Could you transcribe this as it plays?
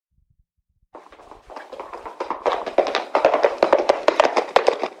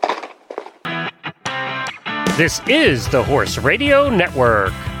This is the Horse Radio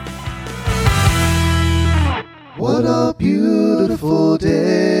Network. What a beautiful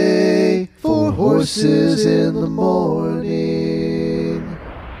day for horses in the morning.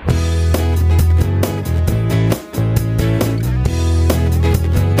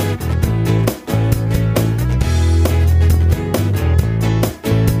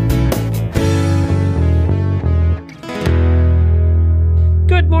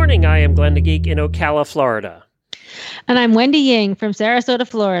 Good morning, I am Glenn the Geek in Ocala, Florida. And I'm Wendy Ying from Sarasota,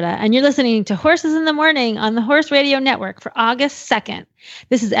 Florida, and you're listening to Horses in the Morning on the Horse Radio Network for August 2nd.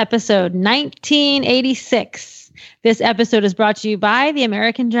 This is episode 1986. This episode is brought to you by the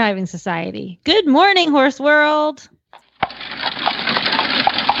American Driving Society. Good morning, Horse World.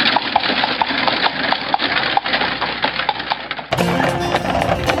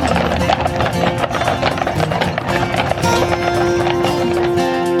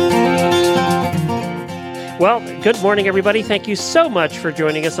 Well, good morning, everybody. Thank you so much for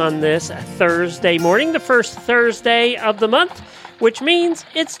joining us on this Thursday morning, the first Thursday of the month, which means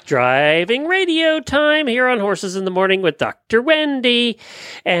it's driving radio time here on Horses in the Morning with Dr. Wendy.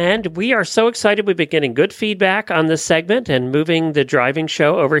 And we are so excited. We've been getting good feedback on this segment and moving the driving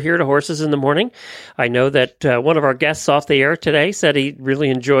show over here to Horses in the Morning. I know that one of our guests off the air today said he really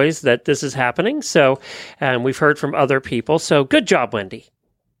enjoys that this is happening. So, and we've heard from other people. So good job, Wendy.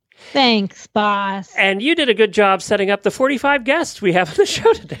 Thanks, boss. And you did a good job setting up the 45 guests we have on the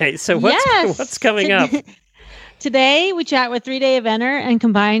show today. So what's coming up? Today, we chat with three-day eventer and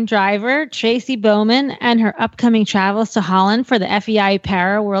combined driver Tracy Bowman and her upcoming travels to Holland for the FEI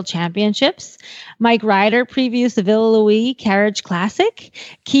Para World Championships. Mike Ryder previews the Villa Louis Carriage Classic.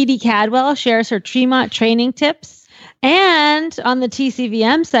 Keedy Cadwell shares her Tremont training tips. And on the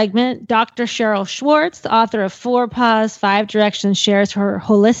TCVM segment, Dr. Cheryl Schwartz, the author of Four Paws, Five Directions, shares her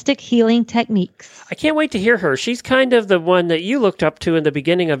holistic healing techniques. I can't wait to hear her. She's kind of the one that you looked up to in the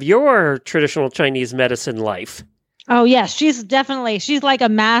beginning of your traditional Chinese medicine life. Oh, yes. She's like a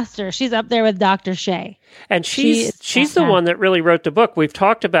master. She's up there with Dr. Shea. And she's the one that really wrote the book. We've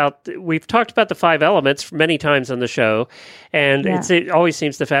talked about the 5 elements many times on the show, and it always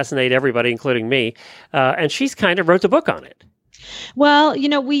seems to fascinate everybody, including me. And she's kind of wrote the book on it. Well,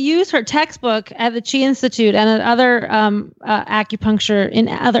 we use her textbook at the Chi Institute and at other acupuncture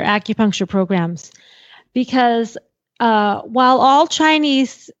programs, because while all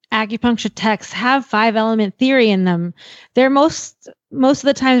Chinese acupuncture texts have 5-element theory in them, they're most of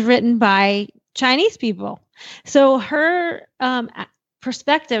the times written by Chinese people. So her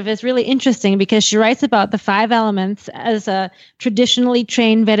perspective is really interesting because she writes about the 5 elements as a traditionally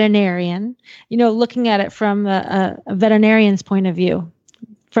trained veterinarian, looking at it from a veterinarian's point of view,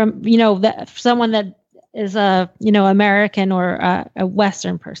 from, someone that is American or a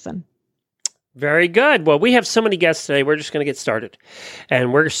Western person. Very good. Well, we have so many guests today. We're just going to get started.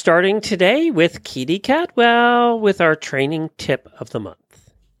 And we're starting today with Keedy Cadwell with our training tip of the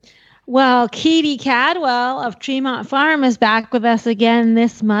month. Well, Keedy Cadwell of Tremont Farm is back with us again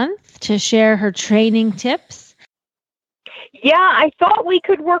this month to share her training tips. Yeah, I thought we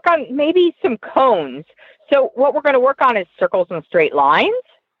could work on maybe some cones. So what we're going to work on is circles and straight lines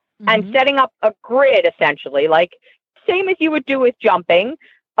and setting up a grid, essentially, like same as you would do with jumping,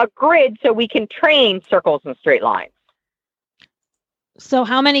 a grid so we can train circles and straight lines. So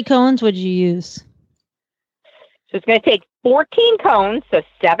how many cones would you use? So it's going to take 14 cones, so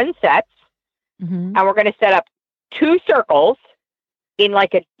 7 sets, and we're going to set up 2 circles in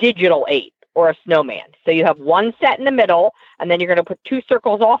like a digital 8 or a snowman. So you have 1 set in the middle, and then you're going to put 2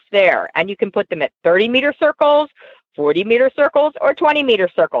 circles off there, and you can put them at 30-meter circles, 40-meter circles, or 20-meter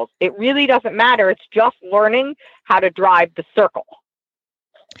circles. It really doesn't matter. It's just learning how to drive the circle.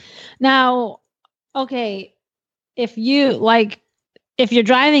 Now, okay, if you're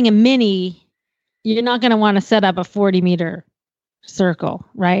driving a Mini, you're not going to want to set up a 40-meter circle,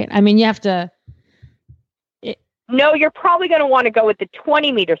 right? I mean, you have to... No, you're probably going to want to go with the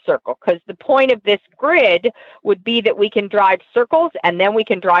 20-meter circle, because the point of this grid would be that we can drive circles, and then we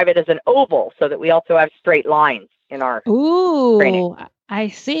can drive it as an oval so that we also have straight lines in our training. I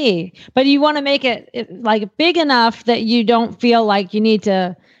see. But you want to make it like big enough that you don't feel like you need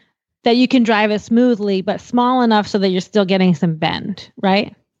to... that you can drive it smoothly, but small enough so that you're still getting some bend,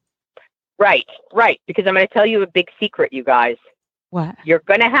 right? Right. Because I'm going to tell you a big secret, you guys. What? You're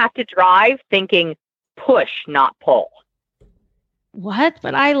going to have to drive thinking push, not pull. What?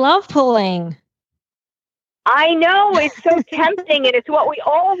 But I love pulling. I know, it's so tempting, and it's what we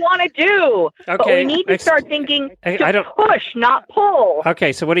all want to do. Okay, but we need to start thinking to push, not pull.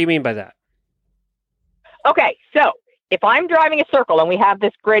 Okay, so what do you mean by that? Okay, so if I'm driving a circle and we have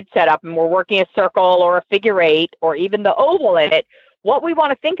this grid set up and we're working a circle or a figure eight or even the oval in it, what we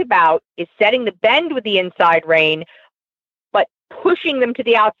want to think about is setting the bend with the inside rein, but pushing them to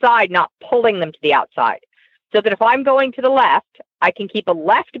the outside, not pulling them to the outside. So that if I'm going to the left, I can keep a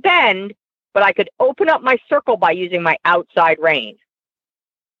left bend, but I could open up my circle by using my outside rein.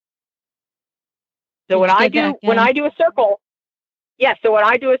 So when I do a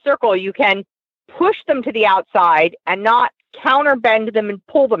circle, you can push them to the outside and not counterbend them and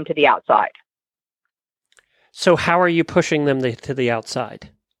pull them to the outside. So how are you pushing them to the outside?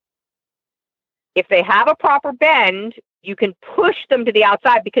 If they have a proper bend, you can push them to the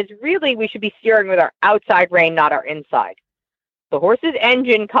outside, because really we should be steering with our outside rein, not our inside. The horse's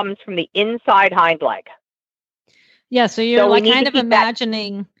engine comes from the inside hind leg. Yeah, so you're like kind of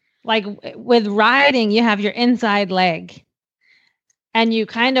imagining, like with riding, you have your inside leg. And you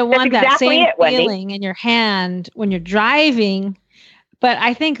kind of want that same feeling in your hand when you're driving. But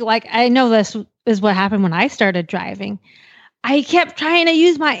I think, like, I know this is what happened when I started driving. I kept trying to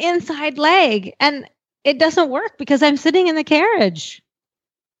use my inside leg, and it doesn't work because I'm sitting in the carriage.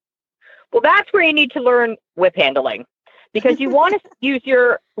 Well, that's where you need to learn whip handling, because you want to use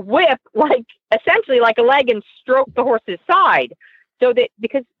your whip essentially like a leg and stroke the horse's side.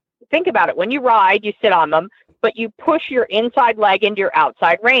 Because think about it, when you ride, you sit on them, but you push your inside leg into your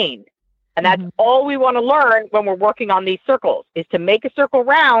outside rein. And that's all we want to learn when we're working on these circles, is to make a circle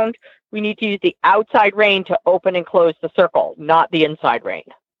round, we need to use the outside rein to open and close the circle, not the inside rein.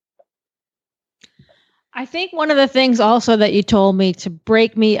 I think one of the things also that you told me to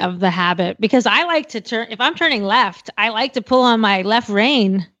break me of the habit, because I like to turn, if I'm turning left, I like to pull on my left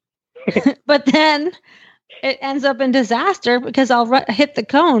rein, but then it ends up in disaster because I'll hit the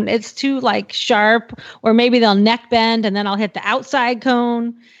cone. It's too sharp, or maybe they'll neck bend and then I'll hit the outside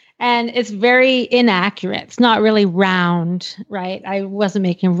cone, and it's very inaccurate. It's not really round, right? I wasn't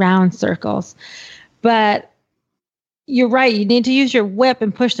making round circles, but you're right. You need to use your whip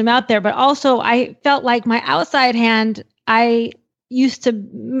and push them out there. But also I felt like my outside hand, it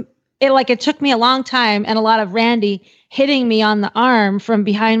took me a long time and a lot of Randy hitting me on the arm from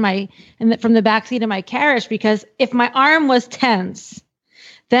behind from the back seat of my carriage, because if my arm was tense,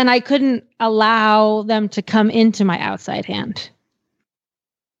 then I couldn't allow them to come into my outside hand.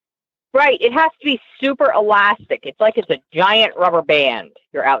 Right. It has to be super elastic. It's like it's a giant rubber band,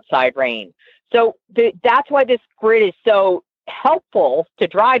 your outside rein. So that's why this grid is so helpful to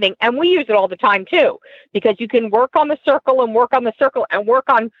driving. And we use it all the time too, because you can work on the circle and work on the circle and work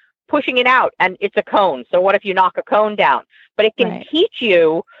on pushing it out, and it's a cone. So what if you knock a cone down? But it can teach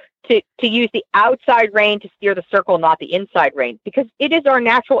you to use the outside rein to steer the circle, not the inside rein, because it is our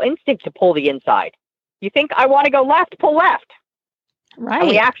natural instinct to pull the inside. You think, I want to go left, pull left. Right. And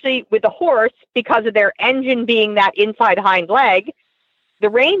we actually, with the horse, because of their engine being that inside hind leg, the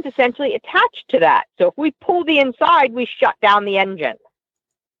rein's essentially attached to that. So if we pull the inside, we shut down the engine.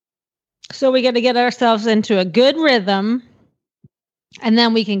 So we got to get ourselves into a good rhythm, and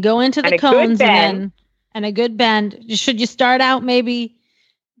then we can go into the cones and a good bend. Should you start out maybe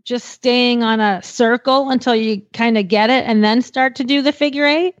just staying on a circle until you kind of get it, and then start to do the figure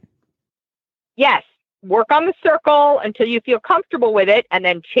eight? Yes. Work on the circle until you feel comfortable with it, and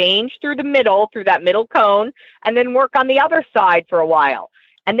then change through the middle, through that middle cone, and then work on the other side for a while.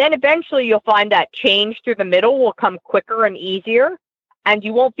 And then eventually you'll find that change through the middle will come quicker and easier, and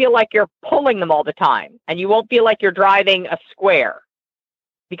you won't feel like you're pulling them all the time, and you won't feel like you're driving a square.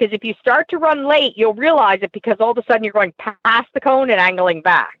 Because if you start to run late, you'll realize it, because all of a sudden you're going past the cone and angling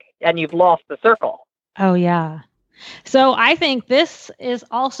back, and you've lost the circle. Oh, yeah. So I think this is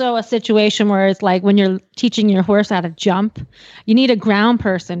also a situation where it's like when you're teaching your horse how to jump, you need a ground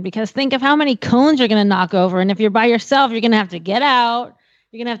person, because think of how many cones you're going to knock over. And if you're by yourself, you're going to have to get out.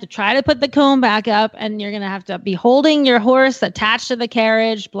 You're going to have to try to put the cone back up, and you're going to have to be holding your horse attached to the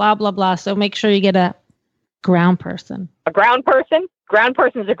carriage, blah, blah, blah. So make sure you get a ground person. A ground person? Ground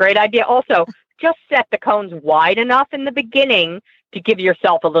person is a great idea. Also, just set the cones wide enough in the beginning to give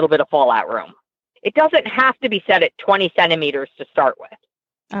yourself a little bit of fallout room. It doesn't have to be set at 20 centimeters to start with.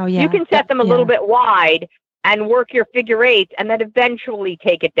 Oh, yeah. You can set them a little bit wide and work your figure eights, and then eventually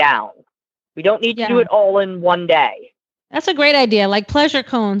take it down. We don't need to do it all in one day. That's a great idea. Like pleasure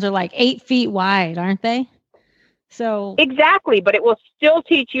cones are like 8 feet wide, aren't they? So exactly, but it will still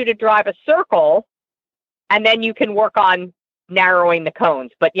teach you to drive a circle, and then you can work on narrowing the cones.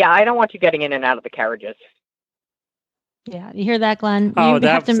 But yeah, I don't want you getting in and out of the carriages. Yeah, you hear that, Glenn? Oh,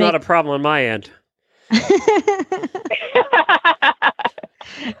 that's not a problem on my end.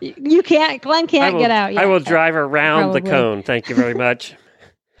 Glenn can't get out yet. I will drive around the cone. Thank you very much.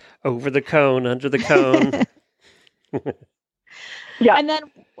 Over the cone, under the cone. Yeah. And then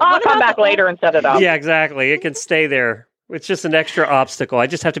I'll come back later and set it up. Yeah, exactly. It can stay there. It's just an extra obstacle. I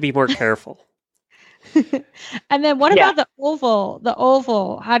just have to be more careful. And then what about the oval? The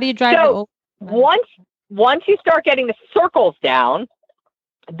oval. How do you drive the oval? Once you start getting the circles down,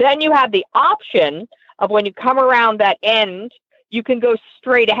 then you have the option of when you come around that end, you can go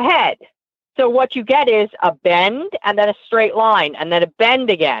straight ahead. So what you get is a bend and then a straight line and then a bend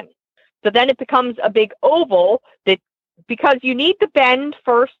again. So then it becomes a big oval because you need the bend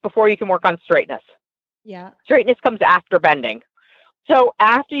first before you can work on straightness. Yeah. Straightness comes after bending. So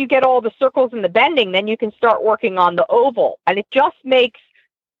after you get all the circles and the bending, then you can start working on the oval. And it just makes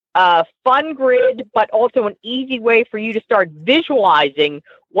a fun grid, but also an easy way for you to start visualizing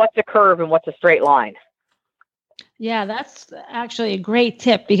what's a curve and what's a straight line. Yeah, that's actually a great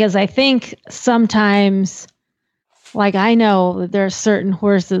tip because I think sometimes, like I know there are certain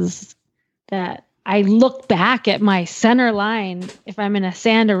horses that I look back at my center line if I'm in a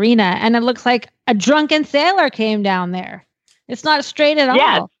sand arena and it looks like a drunken sailor came down there. It's not straight at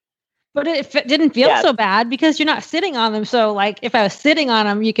all. But it didn't feel so bad because you're not sitting on them. So like if I was sitting on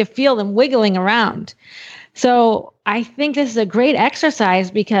them, you could feel them wiggling around. So I think this is a great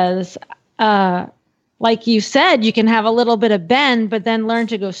exercise because like you said, you can have a little bit of bend, but then learn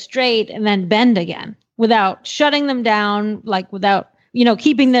to go straight and then bend again without shutting them down, like without,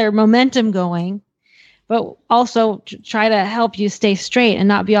 keeping their momentum going, but also try to help you stay straight and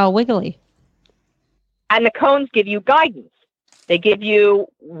not be all wiggly. And the cones give you guidance. They give you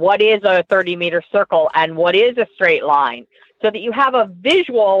what is a 30-meter circle and what is a straight line so that you have a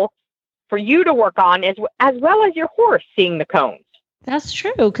visual for you to work on as well as your horse seeing the cones. That's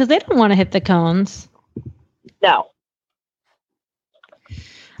true, because they don't want to hit the cones. No.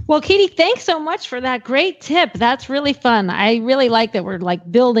 Well, Katie, thanks so much for that great tip. That's really fun. I really like that we're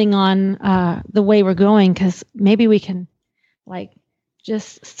like building on the way we're going because maybe we can like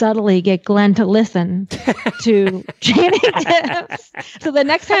just subtly get Glenn to listen to training tips. So the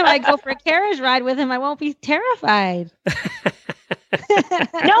next time I go for a carriage ride with him, I won't be terrified.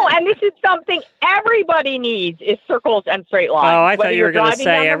 No, and this is something everybody needs is circles and straight lines. Oh, I thought you were going to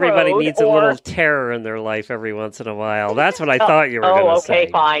say everybody needs a little terror in their life every once in a while. That's what I thought you were going to say. Oh,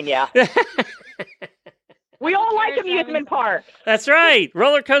 okay, fine, yeah. We all like amusement parks. That's right.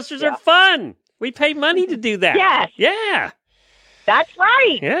 Roller coasters are fun. We pay money to do that. Yes. Yeah. That's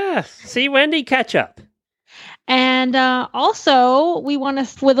right. Yeah. See, Wendy, catch up. And also, we want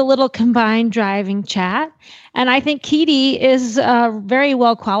to with a little combined driving chat. And I think Katie is very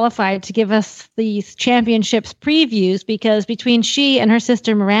well qualified to give us these championships previews because between she and her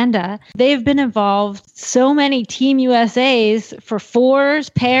sister Miranda, they've been involved so many Team USAs for fours,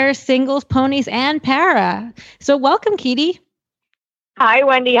 pairs, singles, ponies, and para. So welcome, Katie. Hi,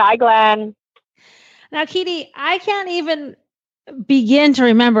 Wendy. Hi, Glenn. Now, Katie, I can't even begin to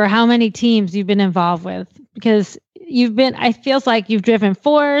remember how many teams you've been involved with because it feels like you've driven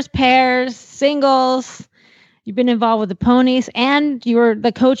fours, pairs, singles. You've been involved with the ponies and you were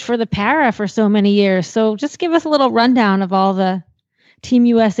the coach for the para for so many years. So just give us a little rundown of all the Team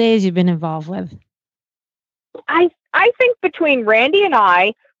USAs you've been involved with. I think between Randy and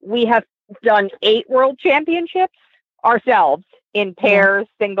I, we have done 8 world championships ourselves in pairs,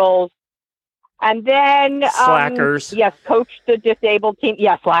 singles, and then slackers. Yes, coached the disabled team.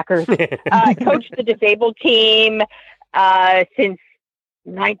 Yes, slackers. Coached the disabled team since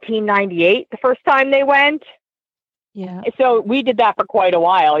 1998, the first time they went. Yeah. So we did that for quite a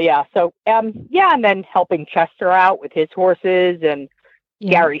while. Yeah. So and then helping Chester out with his horses and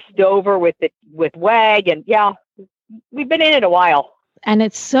Gary Stover with WEG, and we've been in it a while. And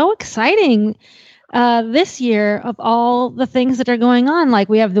it's so exciting. This year of all the things that are going on. Like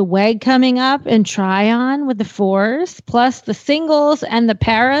we have the WEG coming up and Tryon with the fours, plus the singles and the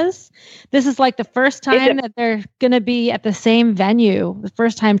paras. This is like the first time that they're going to be at the same venue. The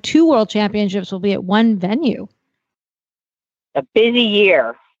first time 2 world championships will be at one venue. A busy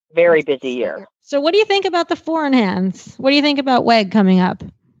year. Very busy year. So what do you think about the 4-in-hands? What do you think about WEG coming up?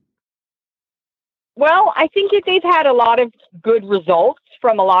 Well, I think they've had a lot of good results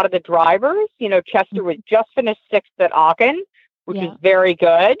from a lot of the drivers. Chester was just finished 6th at Aachen, which is very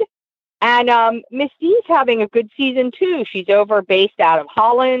good. And Miss D's having a good season too. She's based out of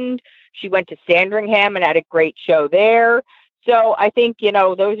Holland. She went to Sandringham and had a great show there. So I think,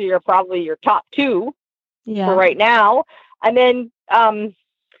 those are probably your top 2 for right now. And then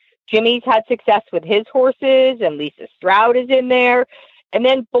Jimmy's had success with his horses and Lisa Stroud is in there. And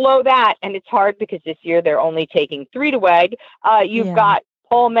then below that, and it's hard because this year they're only taking 3 to WEG, you've got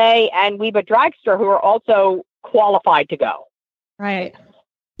Paul May and Weba Dragster who are also qualified to go. Right.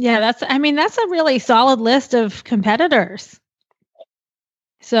 Yeah, that's a really solid list of competitors.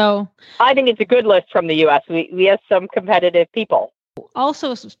 So I think it's a good list from the U.S. We have some competitive people.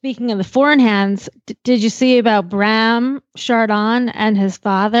 Also, speaking of the foreign hands, did you see about Bram Chardon and his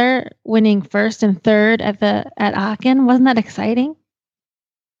father winning first and third at Aachen? Wasn't that exciting?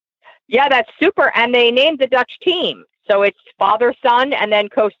 Yeah, that's super. And they named the Dutch team. So it's father, son, and then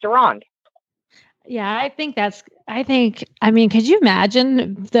Costa Rond. Yeah, I mean, could you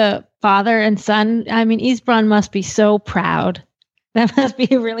imagine the father and son? I mean, Isbrand must be so proud. That must be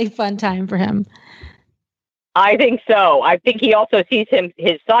a really fun time for him. I think so. I think he also sees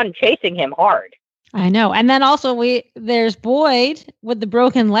his son chasing him hard. I know. And then also there's Boyd with the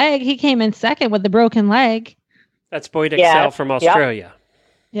broken leg. He came in second with the broken leg. That's Boyd Excel from Australia.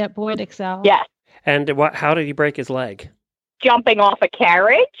 Yep, Boyd Excel. Yeah. And how did he break his leg? Jumping off a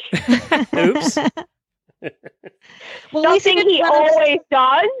carriage. Oops. Well, something he always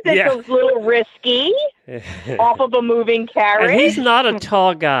does that's a little risky off of a moving carriage. And he's not a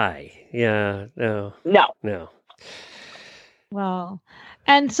tall guy. Yeah, no. Well,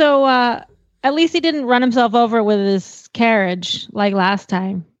 and so at least he didn't run himself over with his carriage like last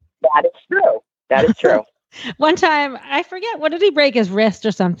time. That is true. One time, I forget, what did he break his wrist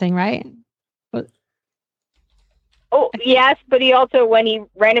or something, right? Oh, yes, but he also, when he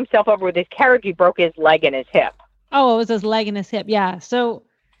ran himself over with his carriage, he broke his leg and his hip. Oh, it was his leg and his hip, yeah. So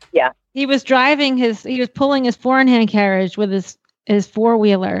yeah, he was pulling his four-in-hand carriage with his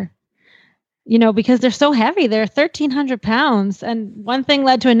four-wheeler, because they're so heavy. They're 1,300 pounds, and one thing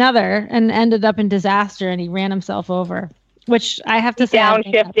led to another and ended up in disaster, and he ran himself over, which I have to say.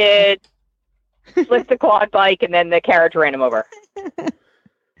 Downshifted, slipped the quad bike, and then the carriage ran him over.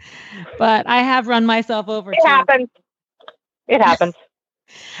 But I have run myself over, too. It happens.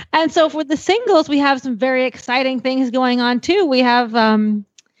 And so for the singles, we have some very exciting things going on, too. We have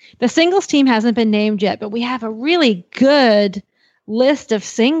the singles team hasn't been named yet, but we have a really good list of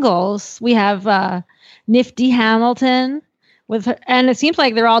singles. We have Nifty Hamilton and it seems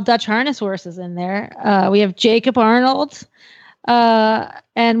like they're all Dutch harness horses in there. We have Jacob Arnold,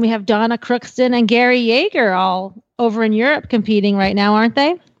 and we have Donna Crookston and Gary Yeager all over in Europe competing right now, aren't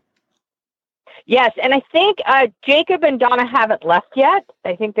they? Yes, and I think Jacob and Donna haven't left yet.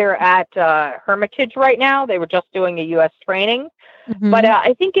 I think they're at Hermitage right now. They were just doing a U.S. training. Mm-hmm. But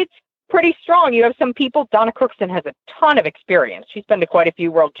I think it's pretty strong. You have some people. Donna Crookston has a ton of experience. She's been to quite a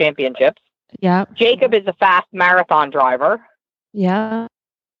few world championships. Yeah. Jacob is a fast marathon driver. Yeah.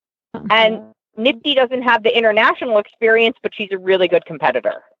 And Nifty doesn't have the international experience, but she's a really good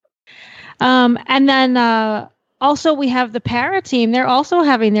competitor. And then also we have the para team. They're also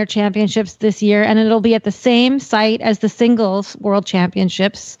having their championships this year, and it'll be at the same site as the singles world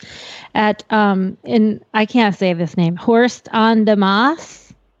championships at in, I can't say this name, Horst aan de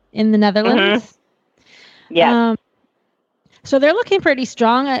Maas in the Netherlands. Mm-hmm. Yeah. So they're looking pretty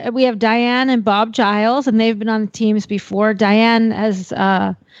strong. We have Diane and Bob Giles, and they've been on the teams before. Diane has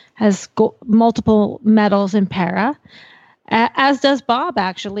multiple medals in para, as does Bob,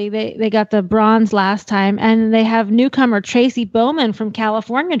 actually. They got the bronze last time, and they have newcomer Tracy Bowman from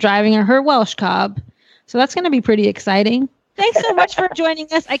California driving her Welsh Cob. So that's going to be pretty exciting. Thanks so much for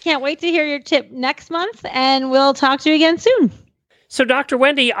joining us. I can't wait to hear your tip next month, and we'll talk to you again soon. So, Dr.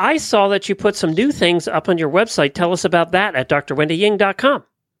 Wendy, I saw that you put some new things up on your website. Tell us about that at drwendyying.com.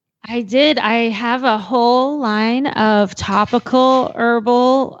 I did. I have a whole line of topical,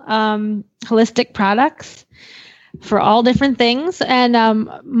 herbal, holistic products for all different things. And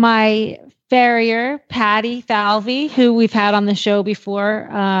my farrier, Patty Falvey, who we've had on the show before,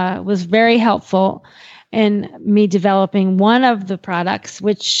 was very helpful in me developing one of the products,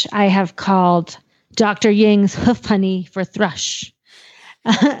 which I have called Dr. Ying's Hoof Honey for Thrush.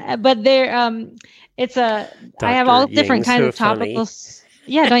 But there, it's I have all different kinds of topicals.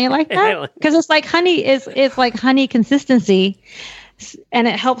 Yeah, don't you like that? Because it's like honey it's like honey consistency, and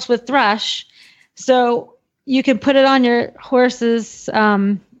it helps with thrush. So you can put it on your horse's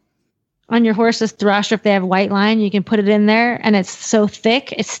thrush. If they have white line, you can put it in there, and it's so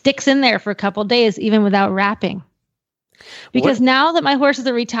thick it sticks in there for a couple of days, even without wrapping. Because now that my horses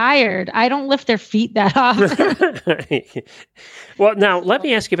are retired, I don't lift their feet that often. Well, now let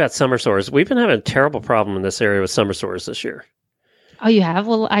me ask you about summer sores. We've been having a terrible problem in this area with summer sores this year. Oh, you have?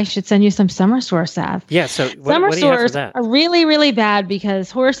 Well, I should send you some summer sore salve. Yeah, so summer what do you have for sores that? are really, really bad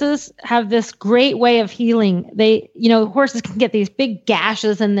because horses have this great way of healing. Horses can get these big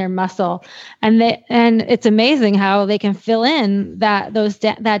gashes in their muscle, and it's amazing how they can fill in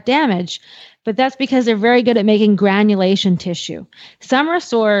that damage. But that's because they're very good at making granulation tissue. Summer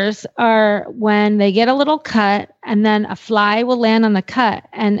sores are when they get a little cut, and then a fly will land on the cut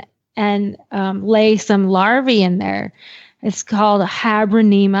and lay some larvae in there. It's called a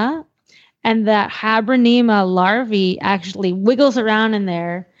Habronema, and that Habronema larvae actually wiggles around in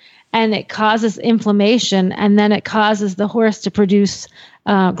there, and it causes inflammation, and then it causes the horse to produce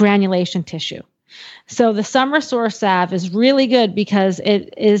granulation tissue. So the summer sore salve is really good because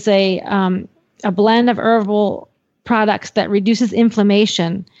it is a blend of herbal products that reduces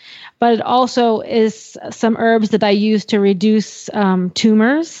inflammation, but it also is some herbs that I use to reduce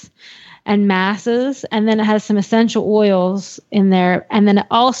tumors and masses, and then it has some essential oils in there, and then it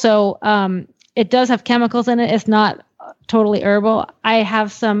also it does have chemicals in it. It's not totally herbal. I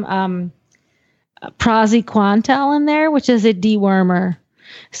have some praziquantel in there, which is a dewormer.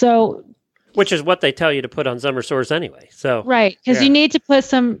 So, which is what they tell you to put on summer sores anyway. So right, because you need to put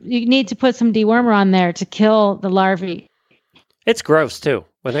some dewormer on there to kill the larvae. It's gross too.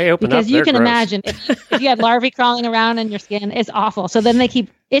 When they open up, because you can gross. imagine if you had larvae crawling around in your skin, it's awful. So then they keep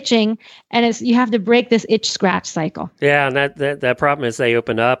itching, and you have to break this itch scratch cycle. Yeah, and that problem is they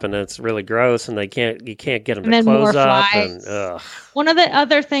open up and it's really gross, and you can't get them and to close up. Flies. One of the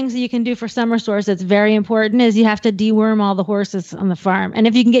other things that you can do for summer sores that's very important is you have to deworm all the horses on the farm. And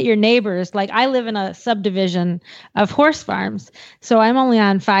if you can get your neighbors, like I live in a subdivision of horse farms, so I'm only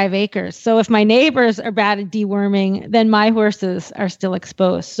on 5 acres. So if my neighbors are bad at deworming, then my horses are still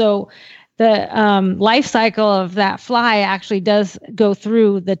exposed. So the life cycle of that fly actually does go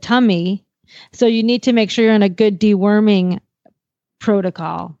through the tummy. So you need to make sure you're in a good deworming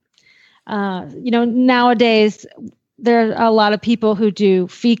protocol. Nowadays, there are a lot of people who do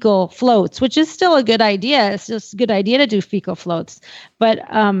fecal floats, which is still a good idea. It's just a good idea to do fecal floats. But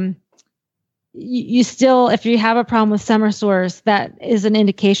you still, if you have a problem with summer sores, that is an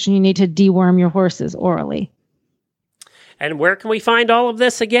indication you need to deworm your horses orally. And where can we find all of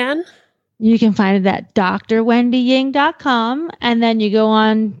this again? You can find it at drwendyying.com, and then you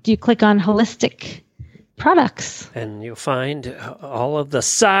click on holistic products. And you'll find all of the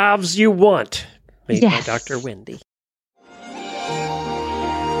salves you want made by Dr. Wendy.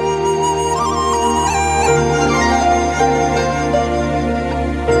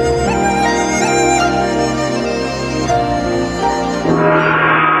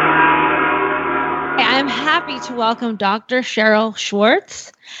 I'm happy to welcome Dr. Cheryl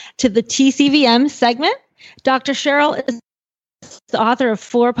Schwartz to the TCVM segment. Dr. Cheryl is the author of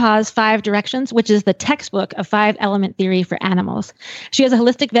 4 Paws, 5 Directions, which is the textbook of 5-element theory for animals. She has a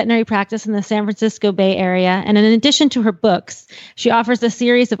holistic veterinary practice in the San Francisco Bay Area, and in addition to her books, she offers a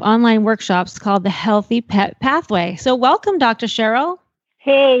series of online workshops called the Healthy Pet Pathway. So welcome, Dr. Cheryl.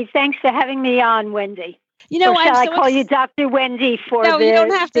 Hey, thanks for having me on, Wendy. Or shall I call you Dr. Wendy for the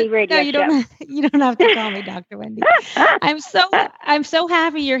radio show? You don't have to call me Dr. Wendy. I'm so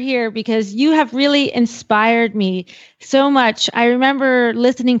happy you're here because you have really inspired me so much. I remember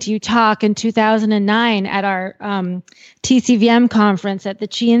listening to you talk in 2009 at our TCVM conference at the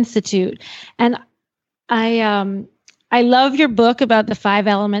Chi Institute, and I love your book about the 5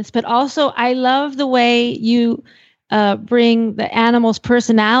 elements, but also I love the way you bring the animal's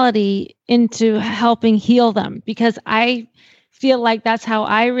personality into helping heal them, because I feel like that's how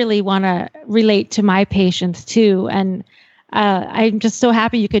I really want to relate to my patients too. And I'm just so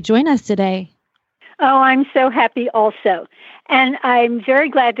happy you could join us today. Oh, I'm so happy also. And I'm very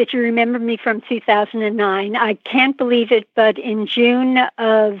glad that you remember me from 2009. I can't believe it, but in June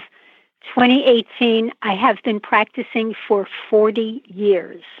of 2018, I have been practicing for 40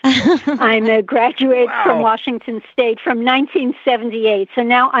 years. I'm a graduate from Washington State from 1978. So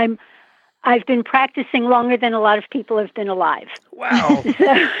now I've been practicing longer than a lot of people have been alive. Wow. So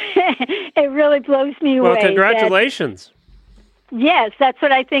it really blows me away. Well, congratulations. Yes, that's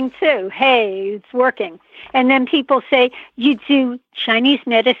what I think too. Hey, it's working. And then people say, you do Chinese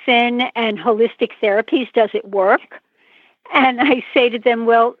medicine and holistic therapies. Does it work? And I say to them,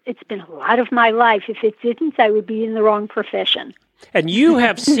 well, it's been a lot of my life. If it didn't, I would be in the wrong profession. And you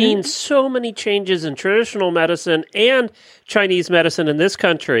have seen so many changes in traditional medicine and Chinese medicine in this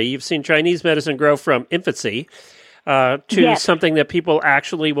country. You've seen Chinese medicine grow from infancy to something that people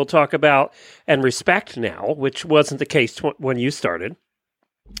actually will talk about and respect now, which wasn't the case when you started.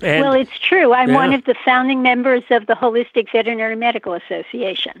 And, well, it's true. I'm one of the founding members of the Holistic Veterinary Medical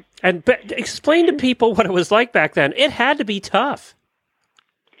Association. And explain to people what it was like back then. It had to be tough.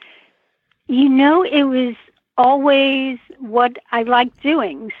 It was always what I liked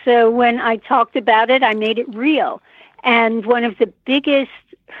doing. So when I talked about it, I made it real. And one of the biggest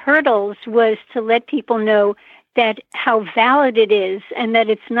hurdles was to let people know that how valid it is and that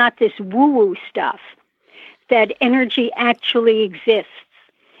it's not this woo-woo stuff, that energy actually exists.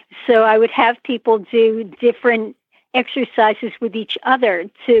 So I would have people do different exercises with each other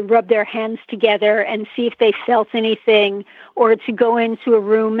to rub their hands together and see if they felt anything, or to go into a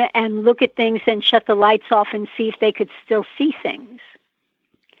room and look at things and shut the lights off and see if they could still see things.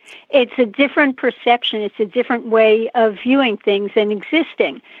 It's a different perception. It's a different way of viewing things and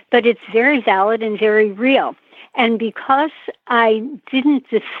existing, but it's very valid and very real. And because I didn't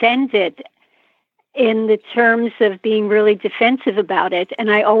defend it in the terms of being really defensive about it,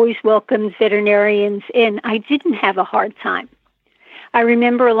 and I always welcomed veterinarians in, I didn't have a hard time. I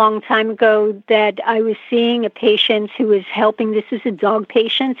remember a long time ago that I was seeing a patient who was helping, this is a dog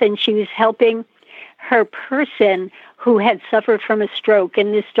patient, and she was helping her person who had suffered from a stroke,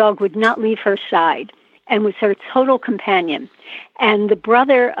 and this dog would not leave her side and was her total companion. And the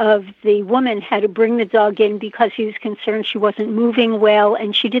brother of the woman had to bring the dog in because he was concerned she wasn't moving well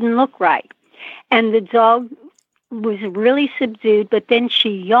and she didn't look right. And the dog was really subdued, but then she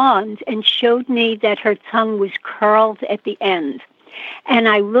yawned and showed me that her tongue was curled at the end. And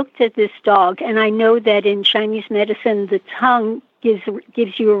I looked at this dog, and I know that in Chinese medicine, the tongue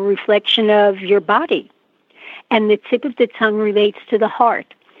gives you a reflection of your body. And the tip of the tongue relates to the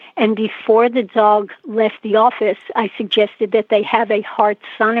heart. And before the dog left the office, I suggested that they have a heart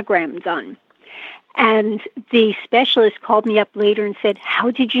sonogram done. And the specialist called me up later and said,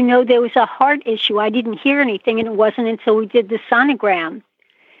 "How did you know there was a heart issue? I didn't hear anything." And it wasn't until we did the sonogram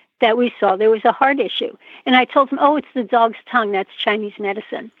that we saw there was a heart issue. And I told him, "Oh, it's the dog's tongue. That's Chinese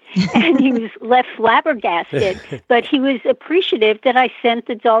medicine." And he was left flabbergasted, but he was appreciative that I sent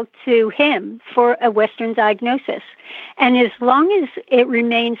the dog to him for a Western diagnosis. And as long as it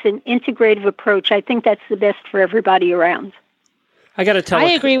remains an integrative approach, I think that's the best for everybody around. I got to tell.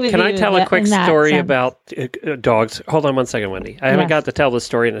 I agree with you. Can I tell a quick story sense. about dogs? Hold on one second, Wendy. I haven't got to tell the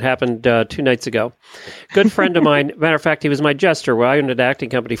story, and it happened 2 nights ago. Good friend of mine. Matter of fact, he was my jester. Well, I owned an acting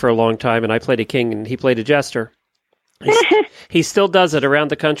company for a long time, and I played a king, and he played a jester. He still does it around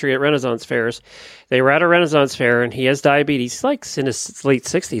the country at Renaissance fairs. They were at a Renaissance fair, and he has diabetes. He's like in his late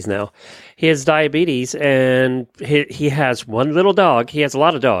 60s now. He has diabetes, and he has one little dog. He has a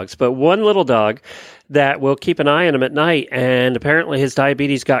lot of dogs, but one little dog that will keep an eye on him at night. And apparently his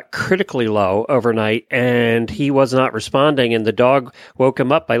diabetes got critically low overnight, and he was not responding. And the dog woke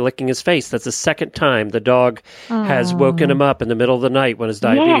him up by licking his face. That's the second time the dog has woken him up in the middle of the night when his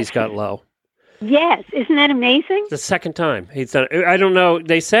diabetes got low. Yes. Isn't that amazing? The second time he's done it. I don't know.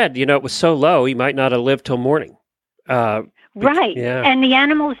 They said, it was so low, he might not have lived till morning. Right. Yeah. And the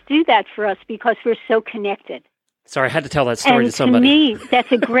animals do that for us because we're so connected. Sorry, I had to tell that story to somebody. And to me,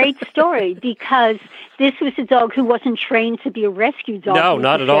 that's a great story because this was a dog who wasn't trained to be a rescue dog. No,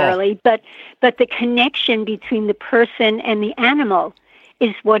 not at all. But the connection between the person and the animal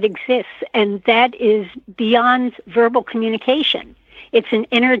is what exists. And that is beyond verbal communication. It's an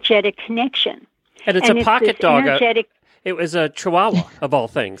energetic conneation. And it's a pocket dog. It was a Chihuahua, of all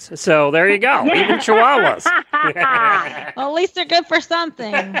things. So there you go. Even Chihuahuas. Well, at least they're good for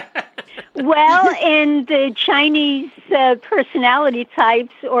something. Well, in the Chinese personality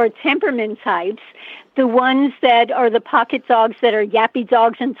types or temperament types, the ones that are the pocket dogs that are yappy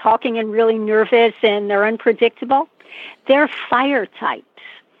dogs and talking and really nervous and they're unpredictable, they're fire types.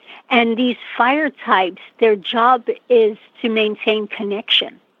 And these fire types, their job is to maintain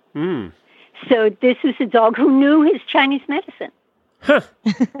connection. So this is a dog who knew his Chinese medicine. Huh.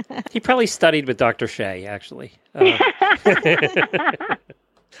 He probably studied with Dr. Shea, actually.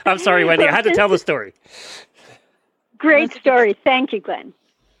 I'm sorry, Wendy. I had to tell the story. Great story. Thank you, Glenn.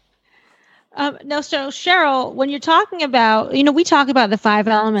 No, so Cheryl, when you're talking about, we talk about the 5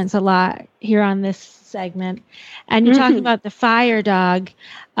 elements a lot here on this segment, and you're talking about the fire dog.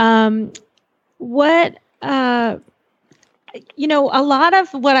 A lot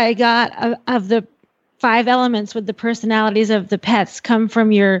of what I got of the 5 elements with the personalities of the pets come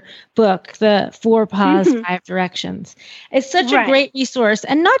from your book, the 4 Paws, 5 Directions. It's such a great resource,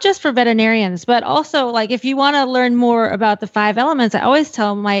 and not just for veterinarians, but also like if you want to learn more about the 5 elements, I always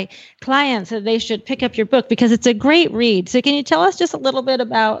tell my clients that they should pick up your book because it's a great read. So can you tell us just a little bit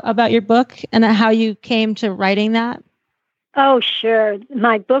about your book and how you came to writing that? Oh, sure.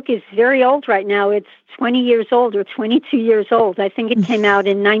 My book is very old right now. It's 20 years old or 22 years old. I think it came out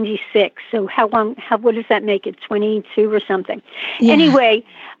in 96. So what does that make it? 22 or something. Yeah. Anyway,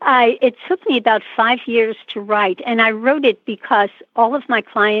 it took me about 5 years to write. And I wrote it because all of my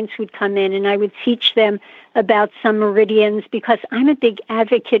clients would come in and I would teach them about some meridians, because I'm a big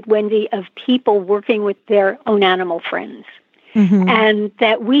advocate, Wendy, of people working with their own animal friends. Mm-hmm. And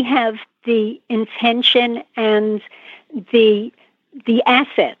that we have the intention and the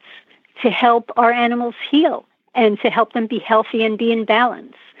assets to help our animals heal and to help them be healthy and be in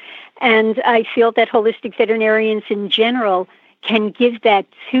balance. And I feel that holistic veterinarians in general can give that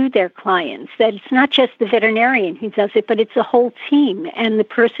to their clients, that it's not just the veterinarian who does it, but it's a whole team and the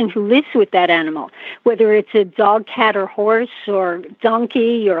person who lives with that animal, whether it's a dog, cat, or horse, or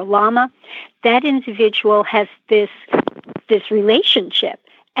donkey, or llama. That individual has this relationship.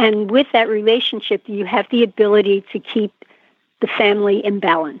 And with that relationship, you have the ability to keep the family in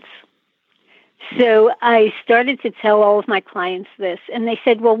balance. So I started to tell all of my clients this, and they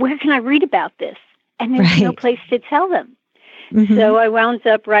said, well, where can I read about this? And there was no place to tell them. Mm-hmm. So I wound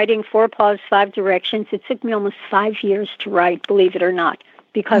up writing 4 Paws, 5 Directions. It took me almost 5 years to write, believe it or not,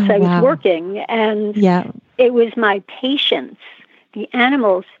 because I was working. And it was my patients, the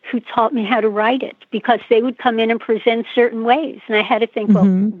animals, who taught me how to write it, because they would come in and present certain ways. And I had to think, well,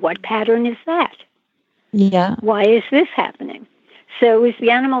 what pattern is that? Yeah. Why is this happening? So it was the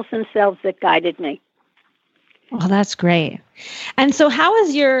animals themselves that guided me. Well, that's great. And so how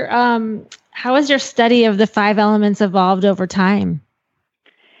has your study of the 5 elements evolved over time?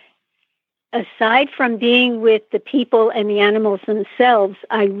 Aside from being with the people and the animals themselves,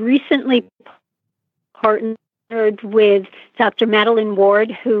 I recently partnered with Dr. Madeline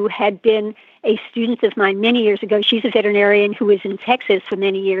Ward, who had been a student of mine many years ago. She's a veterinarian who was in Texas for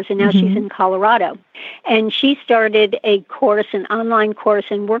many years, and now she's in Colorado. And she started a course, an online course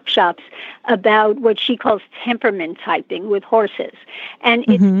and workshops about what she calls temperament typing with horses. And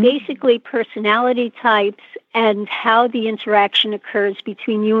it's basically personality types and how the interaction occurs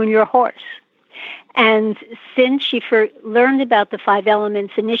between you and your horse. And since she learned about the 5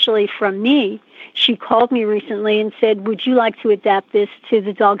 elements initially from me, she called me recently and said, would you like to adapt this to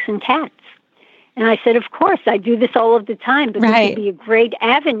the dogs and cats? And I said, of course, I do this all of the time, but this would be a great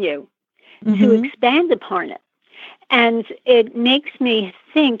avenue to expand upon it. And it makes me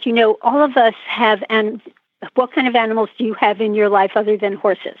think, all of us have, and what kind of animals do you have in your life other than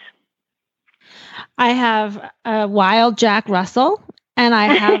horses? I have a wild Jack Russell. And I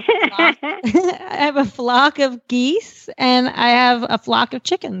have a flock of geese, and I have a flock of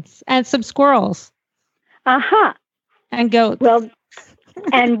chickens and some squirrels. And goats. Well,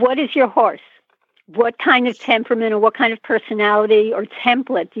 and what is your horse? What kind of temperament or what kind of personality or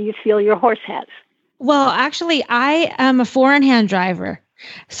template do you feel your horse has? Well, actually, I am a 4-in-hand driver.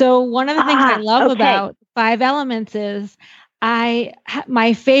 So one of the things I love about 5 elements is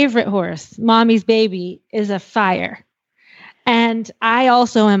my favorite horse, Mommy's Baby, is a fire. And I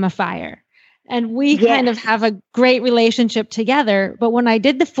also am a fire. And we kind of have a great relationship together. But when I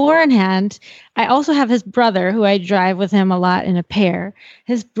did the 4-in-hand, I also have his brother, who I drive with him a lot in a pair.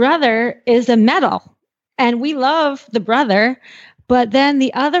 His brother is a metal. And we love the brother. But then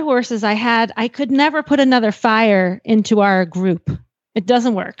the other horses I had, I could never put another fire into our group. It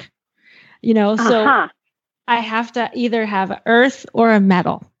doesn't work. So I have to either have earth or a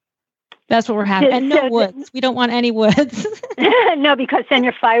metal. That's what we're having. And no woods. We don't want any woods. No, because then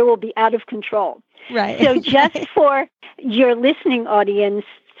your fire will be out of control. Right. So just for your listening audience,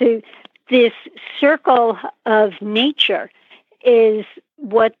 this circle of nature is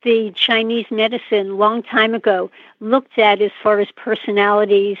what the Chinese medicine long time ago looked at as far as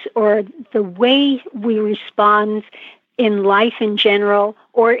personalities or the way we respond in life in general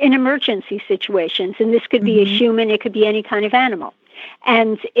or in emergency situations. And this could be a human, it could be any kind of animal.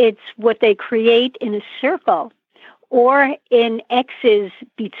 And it's what they create in a circle or in X's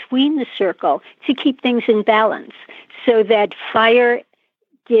between the circle to keep things in balance, so that fire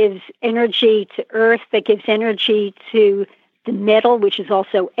gives energy to earth, that gives energy to the metal, which is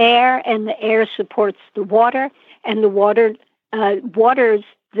also air, and the air supports the water, and the water waters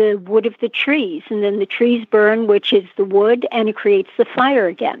the wood of the trees, and then the trees burn, which is the wood, and it creates the fire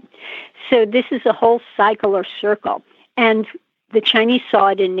again. So this is a whole cycle or circle. And the Chinese saw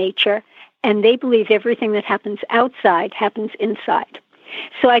it in nature, and they believe everything that happens outside happens inside.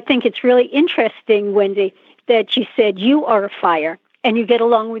 So I think it's really interesting, Wendy, that you said you are a fire, and you get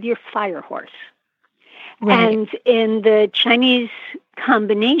along with your fire horse. Right. And in the Chinese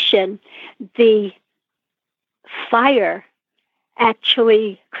combination, the fire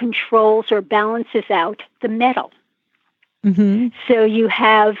actually controls or balances out the metal. Mm-hmm. So you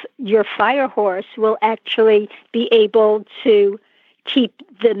have your fire horse will actually be able to keep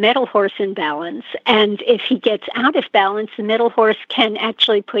the metal horse in balance. And if he gets out of balance, the metal horse can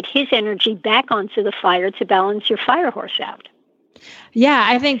actually put his energy back onto the fire to balance your fire horse out. Yeah,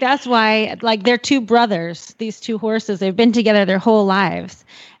 I think that's why, like, they're two brothers, these two horses. They've been together their whole lives.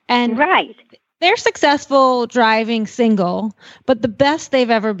 And right. They're successful driving single, but the best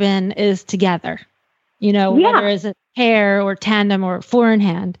they've ever been is together. Whether it's a pair or tandem or four in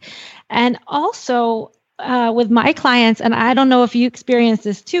hand. And also with my clients, and I don't know if you experience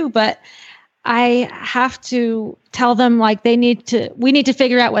this too, but I have to tell them, like, we need to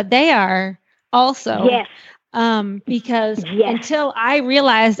figure out what they are also. Yes. Because until I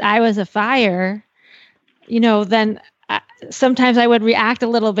realized I was a fire, then sometimes I would react a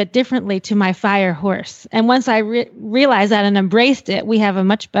little bit differently to my fire horse. And once I realized that and embraced it, we have a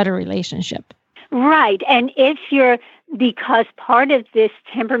much better relationship. Right. And because part of this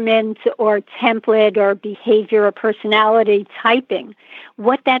temperament or template or behavior or personality typing,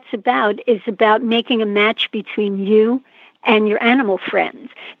 what that's about is about making a match between you and your animal friends,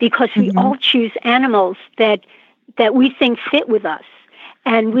 because we all choose animals that we think fit with us.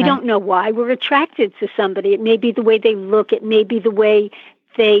 And we don't know why we're attracted to somebody. It may be the way they look. It may be the way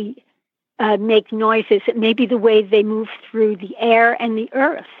they make noises. It may be the way they move through the air and the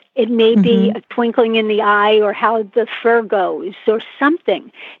earth. It may be a twinkling in the eye or how the fur goes or something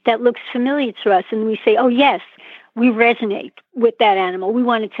that looks familiar to us. And we say, oh, yes, we resonate with that animal. We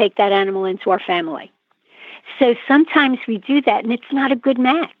want to take that animal into our family. So sometimes we do that, and it's not a good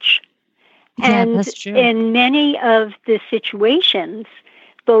match. Yeah, and that's true. In many of the situations,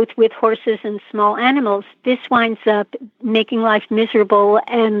 both with horses and small animals, this winds up making life miserable,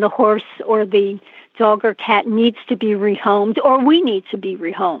 and the horse or the dog or cat needs to be rehomed, or we need to be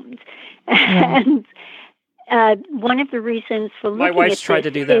rehomed. Yeah. And one of the reasons for looking at my wife's tried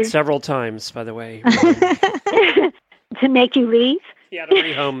to do that several times, by the way. To make you leave? Yeah, to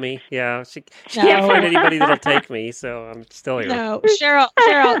rehome me. Yeah, she can't find anybody that'll take me, so I'm still here. No, Cheryl,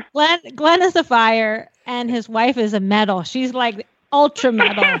 Glenn is a fire, and his wife is a metal. She's like ultra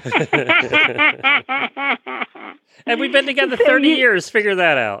metal. And we've been together 30 years. Figure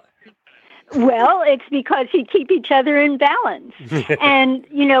that out. Well, it's because you keep each other in balance. And,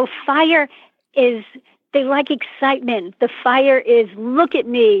 fire is, they like excitement. The fire is, look at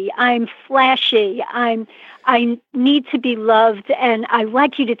me, I'm flashy, I need to be loved, and I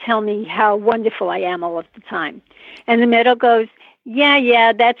like you to tell me how wonderful I am all of the time. And the metal goes,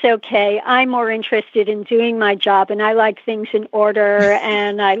 yeah, that's okay. I'm more interested in doing my job, and I like things in order,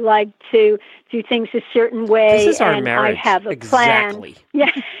 and I like to do things a certain way. This is our and marriage. I have a exactly.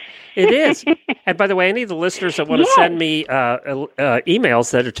 plan. Yeah. It is. And by the way, any of the listeners that want to send me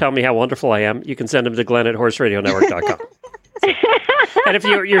emails that tell me how wonderful I am, you can send them to Glenn@horseradionetwork.com. And if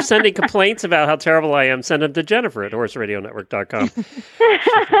you're sending complaints about how terrible I am, send them to Jennifer@horseradionetwork.com.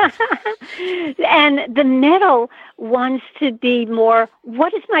 And the metal wants to be more,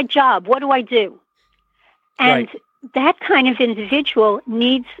 what is my job? What do I do? And that kind of individual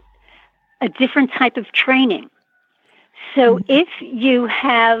needs a different type of training. So if you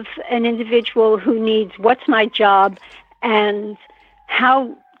have an individual who needs, what's my job and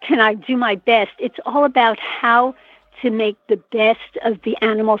how can I do my best? It's all about how to make the best of the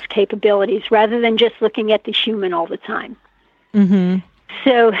animal's capabilities rather than just looking at the human all the time. Mm-hmm.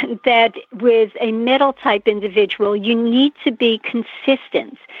 So that with a metal type individual, you need to be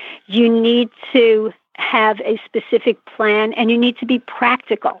consistent. You need to have a specific plan, and you need to be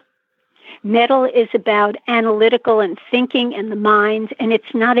practical. Metal is about analytical and thinking and the mind, and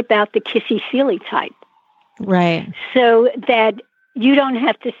it's not about the kissy-feely type. Right. So that you don't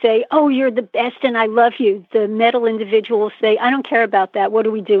have to say, oh, you're the best and I love you. The metal individual will say, I don't care about that. What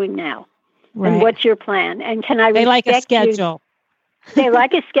are we doing now? Right. And what's your plan? And can I respect you? They like a schedule. They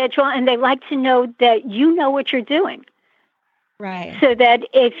like a schedule, and they like to know that you know what you're doing. Right. So that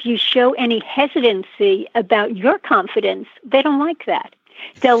if you show any hesitancy about your confidence, they don't like that.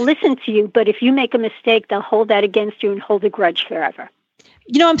 They'll listen to you, but if you make a mistake, they'll hold that against you and hold a grudge forever.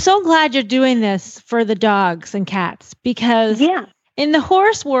 I'm so glad you're doing this for the dogs and cats, because in the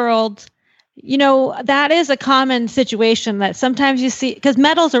horse world, that is a common situation that sometimes you see, because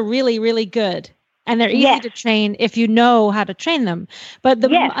metals are really, really good and they're easy to train if you know how to train them. But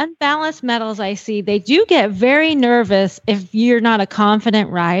the unbalanced metals I see, they do get very nervous if you're not a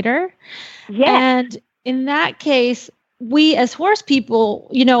confident rider. Yes. And in that case, we as horse people,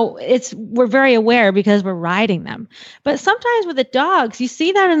 we're very aware because we're riding them. But sometimes with the dogs, you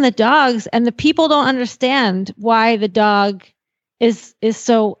see that in the dogs, and the people don't understand why the dog is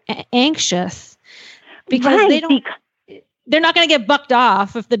so anxious, because they don't. they're not going to get bucked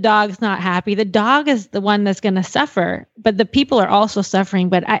off if the dog's not happy. The dog is the one that's going to suffer, but the people are also suffering.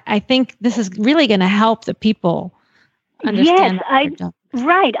 But I think this is really going to help the people understand. Yes,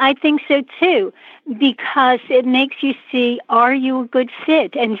 right. I think so too, because it makes you see, are you a good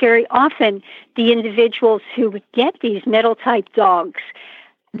fit? And very often the individuals who get these metal type dogs,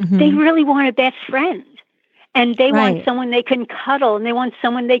 they really want a best friend. And they want someone they can cuddle, and they want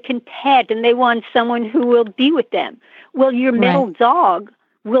someone they can pet, and they want someone who will be with them. Well, your metal dog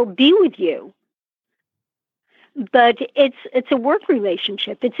will be with you, but it's a work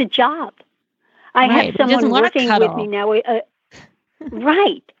relationship. It's a job. I have someone working with me now.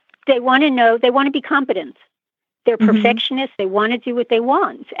 Right. They want to know. They want to be competent. They're perfectionists. They want to do what they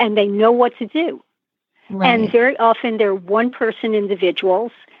want, and they know what to do. Right. And very often they're one-person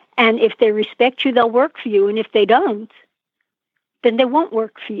individuals. And if they respect you, they'll work for you. And if they don't, then they won't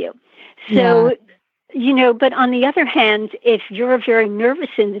work for you. So, but on the other hand, if you're a very nervous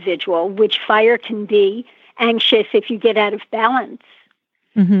individual, which fire can be, anxious if you get out of balance,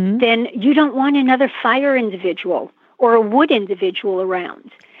 then you don't want another fire individual or a wood individual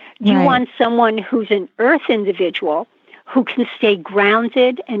around. You want someone who's an earth individual who can stay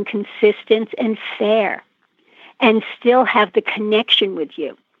grounded and consistent and fair and still have the connection with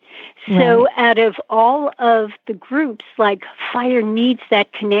you. So out of all of the groups, like fire needs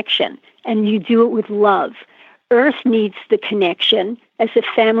that connection, and you do it with love. Earth needs the connection as a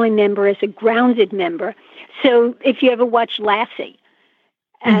family member, as a grounded member. So if you ever watch Lassie,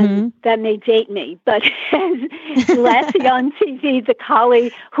 and that may date me, but Lassie on TV, the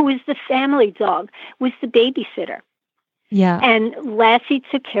collie, who was the family dog, was the babysitter. Yeah. And Lassie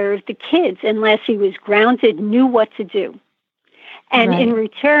took care of the kids, and Lassie was grounded, knew what to do. And in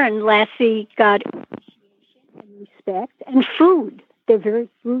return, Lassie got appreciation and respect and food. They're very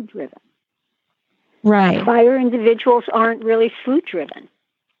food-driven. Right. Fire individuals aren't really food-driven.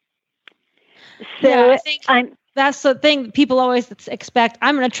 So I think that's the thing people always expect.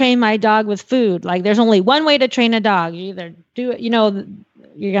 I'm going to train my dog with food. Like, there's only one way to train a dog. You either do it,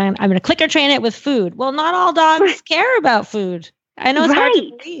 I'm going to clicker train it with food. Well, not all dogs care about food. I know it's hard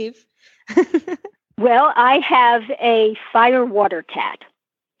to believe. Well, I have a firewater cat.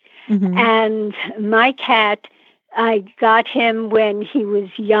 And my cat, I got him when he was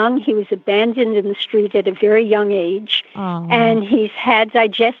young. He was abandoned in the street at a very young age. And he's had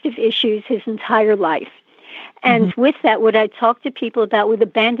digestive issues his entire life. And with that, what I talk to people about with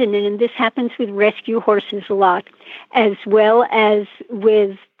abandonment, and this happens with rescue horses a lot, as well as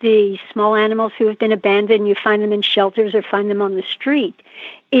with the small animals who have been abandoned, you find them in shelters or find them on the street,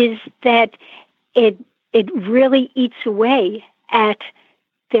 is that it really eats away at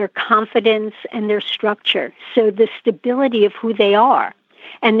their confidence and their structure. So the stability of who they are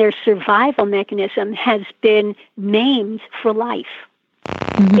and their survival mechanism has been maimed for life.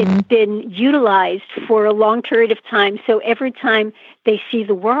 It's been utilized for a long period of time. So every time they see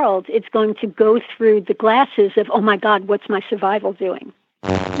the world, it's going to go through the glasses of, oh my God, what's my survival doing?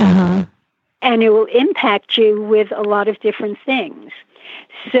 And it will impact you with a lot of different things.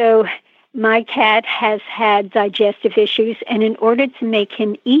 So my cat has had digestive issues, and in order to make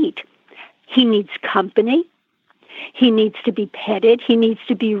him eat, he needs company. He needs to be petted. He needs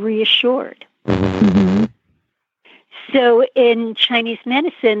to be reassured. So in Chinese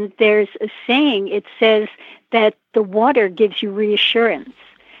medicine, there's a saying. It says that the water gives you reassurance.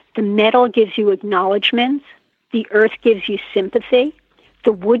 The metal gives you acknowledgement. The earth gives you sympathy.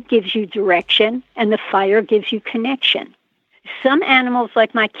 The wood gives you direction. And the fire gives you connection. Some animals,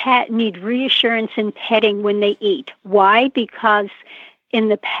 like my cat, need reassurance and petting when they eat. Why? Because in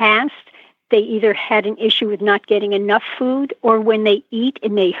the past, they either had an issue with not getting enough food, or when they eat,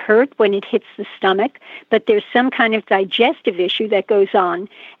 it may hurt when it hits the stomach, but there's some kind of digestive issue that goes on,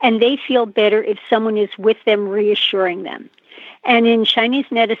 and they feel better if someone is with them reassuring them. And in Chinese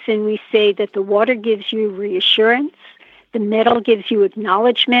medicine, we say that the water gives you reassurance, the metal gives you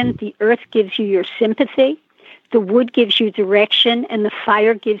acknowledgement, the earth gives you your sympathy, the wood gives you direction, and the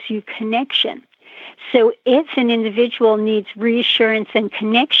fire gives you connection. So if an individual needs reassurance and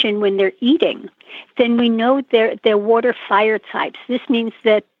connection when they're eating, then we know they're water fire types. This means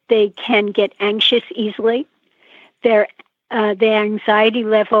that they can get anxious easily. Their anxiety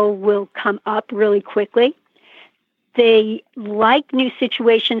level will come up really quickly. They like new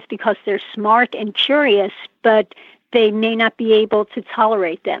situations because they're smart and curious, but they may not be able to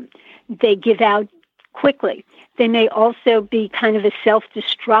tolerate them. They give out quickly. They may also be kind of a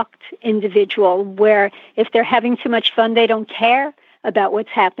self-destruct individual where if they're having too much fun, they don't care about what's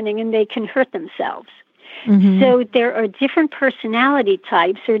happening and they can hurt themselves. So there are different personality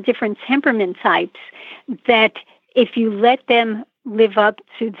types or different temperament types that if you let them live up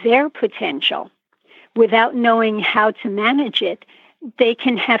to their potential without knowing how to manage it, they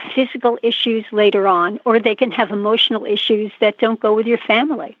can have physical issues later on, or they can have emotional issues that don't go with your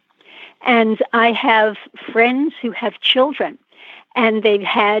family. And I have friends who have children, and they've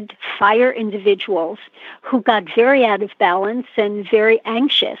had fire individuals who got very out of balance and very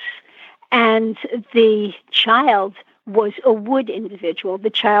anxious. And the child was a wood individual. The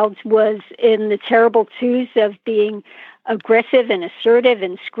child was in the terrible twos of being aggressive and assertive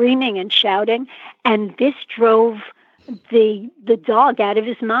and screaming and shouting. And this drove the dog out of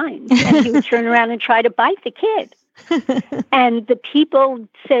his mind. And he would turn around and try to bite the kid. And the people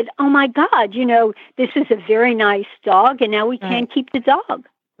said, oh, my God, this is a very nice dog, and now we can't keep the dog.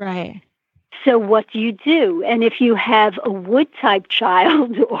 Right. So what do you do? And if you have a wood-type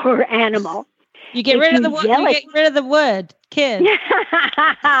child or animal, you get rid of the wood. You get rid of the wood, kid.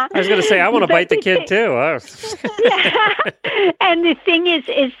 I was going to say, I want to bite the kid, too. And the thing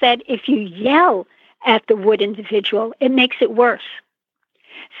is that if you yell at the wood individual, it makes it worse.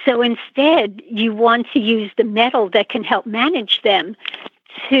 So instead, you want to use the metal that can help manage them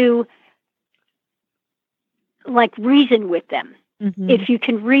to, reason with them, if you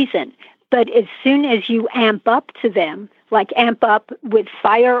can reason. But as soon as you amp up to them, amp up with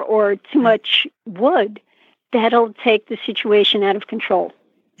fire or too much wood, that'll take the situation out of control.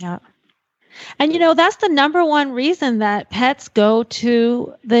 Yeah. And, that's the number one reason that pets go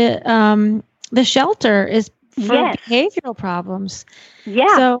to the shelter is for behavioral problems.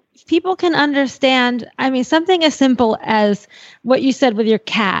 Yeah. So if people can understand, something as simple as what you said with your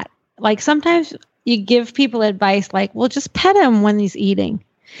cat. Sometimes you give people advice well, just pet him when he's eating.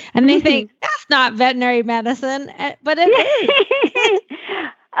 And they think, that's not veterinary medicine, but it is.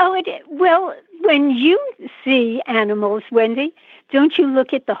 Well, when you see animals, Wendy, don't you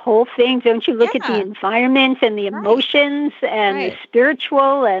look at the whole thing? Don't you look at the environment and the emotions and the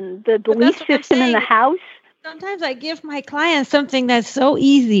spiritual and the belief system in the house? Sometimes I give my clients something that's so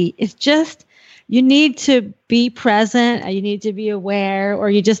easy. It's just, you need to be present, you need to be aware,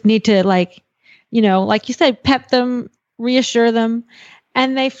 or you just need to like you said, pet them, reassure them.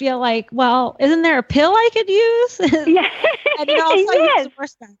 And they feel well, isn't there a pill I could use? Yeah. And yes.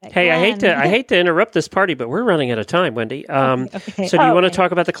 Hey, I hate to interrupt this party, but we're running out of time, Wendy. Okay. So do you want to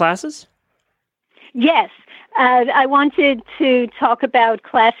talk about the classes? Yes. I wanted to talk about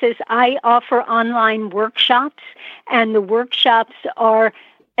classes. I offer online workshops, and the workshops are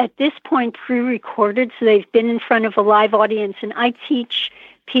at this point pre-recorded, so they've been in front of a live audience. And I teach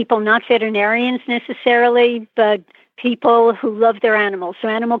people, not veterinarians necessarily, but people who love their animals, so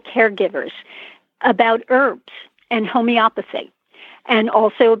animal caregivers, about herbs and homeopathy, and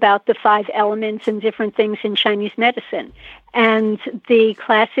also about the 5 elements and different things in Chinese medicine. And the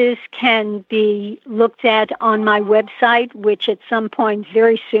classes can be looked at on my website, which at some point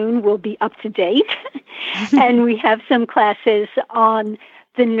very soon will be up to date. And we have some classes on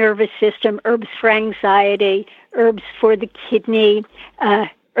the nervous system, herbs for anxiety, herbs for the kidney,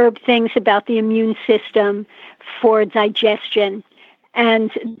 herb things about the immune system, for digestion.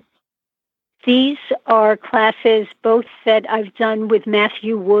 And these are classes both that I've done with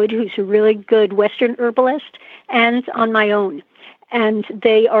Matthew Wood, who's a really good Western herbalist, and on my own. And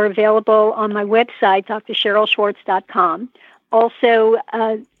they are available on my website, drcherylschwartz.com. Also,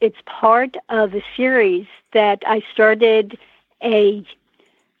 it's part of a series that I started a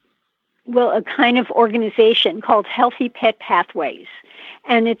kind of organization called Healthy Pet Pathways.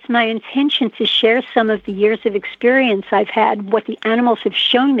 And it's my intention to share some of the years of experience I've had, what the animals have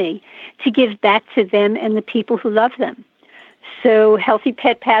shown me, to give back to them and the people who love them. So Healthy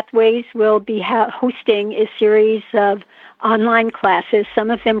Pet Pathways will be hosting a series of online classes,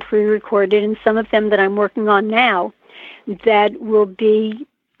 some of them pre-recorded and some of them that I'm working on now, that will be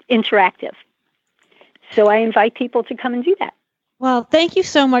interactive. So I invite people to come and do that. Well, thank you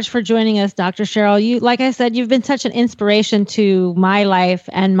so much for joining us, Dr. Cheryl. You, like I said, you've been such an inspiration to my life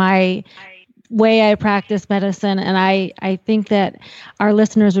and my way I practice medicine. And I think that our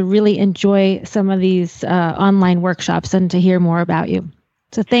listeners would really enjoy some of these online workshops and to hear more about you.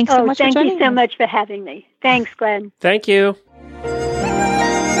 So thanks so much for joining us. Thank you so much for having me. Thanks, Glenn. Thank you.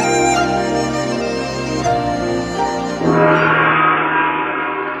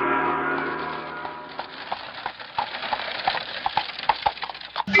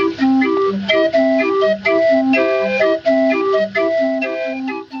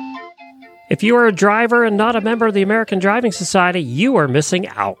 If you are a driver and not a member of the American Driving Society, you are missing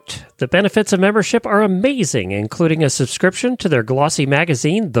out. The benefits of membership are amazing, including a subscription to their glossy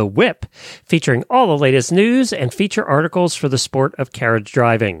magazine, The Whip, featuring all the latest news and feature articles for the sport of carriage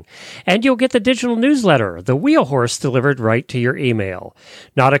driving. And you'll get the digital newsletter, The Wheel Horse, delivered right to your email.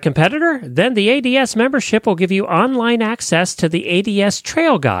 Not a competitor? Then the ADS membership will give you online access to the ADS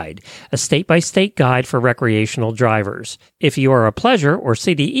Trail Guide, a state-by-state guide for recreational drivers. If you are a Pleasure or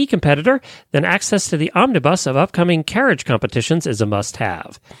CDE competitor, then access to the omnibus of upcoming carriage competitions is a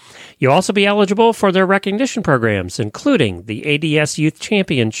must-have. You'll also be eligible for their recognition programs, including the ADS Youth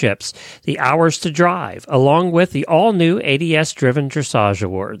Championships, the Hours to Drive, along with the all-new ADS Driven Dressage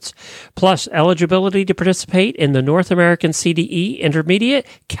Awards, plus eligibility to participate in the North American CDE Intermediate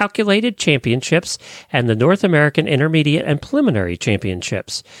Calculated Championships and the North American Intermediate and Preliminary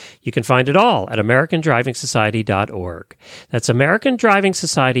Championships. You can find it all at AmericanDrivingSociety.org. That's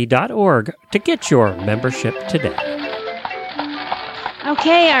AmericanDrivingSociety.org to get your membership today.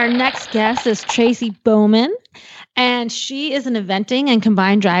 Okay, our next guest is Tracy Bowman, and she is an eventing and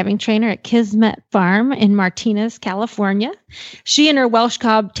combined driving trainer at Kismet Farm in Martinez, California. She and her Welsh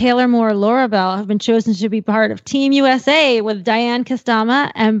cob, Taylor Moore Laurabelle, have been chosen to be part of Team USA with Diane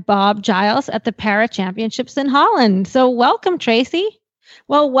Kastama and Bob Giles at the Para Championships in Holland. So welcome, Tracy.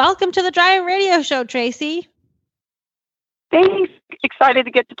 Well, welcome to the Driving Radio Show, Tracy. Thanks. Excited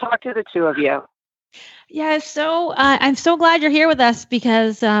to get to talk to the two of you. Yeah, so I'm so glad you're here with us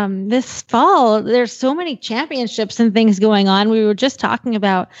because this fall, there's so many championships and things going on. We were just talking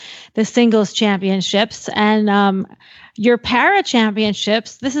about the singles championships and your para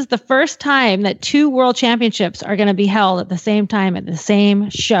championships. This is the first time that two world championships are going to be held at the same time at the same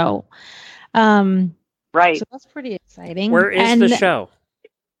show. Right. So that's pretty exciting. Where is the show?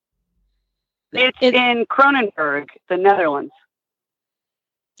 It's in Kronenberg, the Netherlands.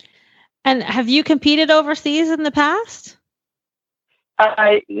 And have you competed overseas in the past?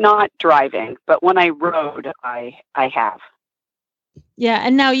 Not driving, but when I rode, I have. Yeah,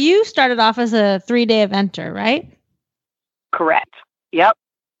 and now you started off as a 3-day eventer, right? Correct. Yep.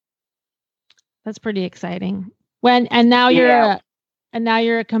 That's pretty exciting. Now you're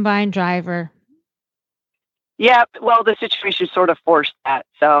a combined driver. Yeah, well, the situation sort of forced that.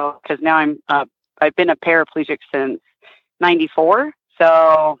 So, because now I've been a paraplegic since '94,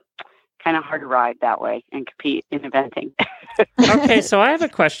 so kind of hard to ride that way and compete in eventing. Okay, so I have a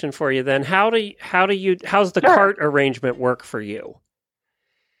question for you then. How's the cart arrangement work for you?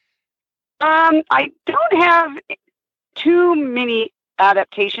 I don't have too many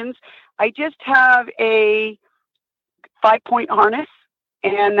adaptations. I just have a 5-point harness,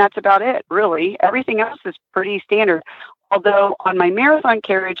 and that's about it, really. Everything else is pretty standard. Although on my marathon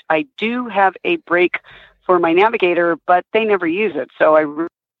carriage, I do have a brake for my navigator, but they never use it, so I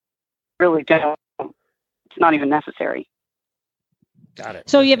really don't. It's not even necessary. Got it.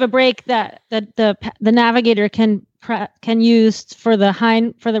 So you have a brake that the navigator can use for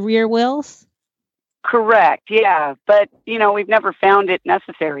the rear wheels? Correct. Yeah, but we've never found it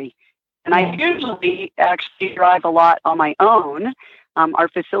necessary. And I usually actually drive a lot on my own. Our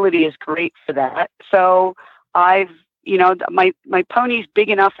facility is great for that. So my pony's big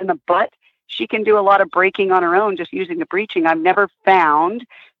enough in the butt. She can do a lot of braking on her own just using the breeching. I've never found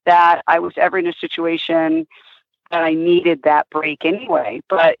that I was ever in a situation that I needed that brake anyway.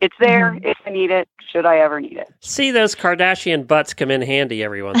 But it's there if I need it, should I ever need it. See, those Kardashian butts come in handy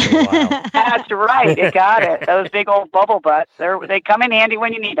every once in a while. That's right. You got it. Those big old bubble butts. They come in handy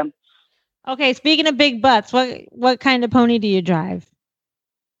when you need them. Okay, speaking of big butts, what kind of pony do you drive?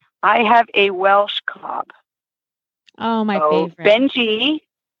 I have a Welsh cob. Oh, my favorite. Benji.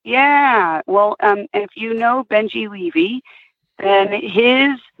 Yeah. Well, if you know Benji Levy, then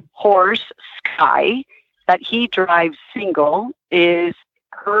his horse, Sky, that he drives single, is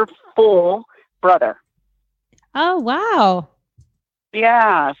her full brother. Oh, wow.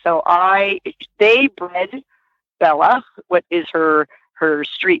 Yeah. So they bred Bella, what is her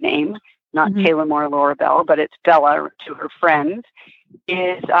street name, not Taylor Moore Laurabelle, but it's Bella to her friends,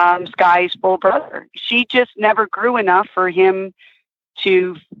 is Sky's full brother. She just never grew enough for him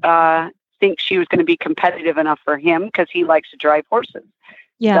to think she was going to be competitive enough for him because he likes to drive horses.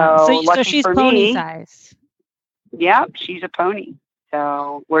 Yeah, so she's pony me, size. Yeah, she's a pony.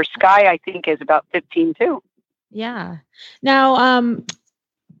 So where Sky, I think, is about 15 too. Yeah. Now,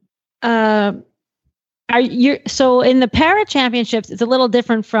 so in the para championships, it's a little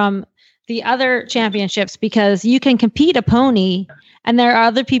different from the other championships because you can compete a pony, and there are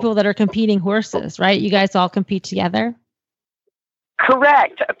other people that are competing horses, right? You guys all compete together.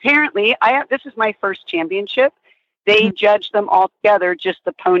 Correct. Apparently, this is my first championship. They judge them all together. Just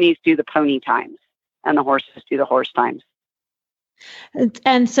the ponies do the pony times, and the horses do the horse times.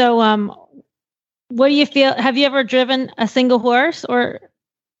 And so, what do you feel? Have you ever driven a single horse, or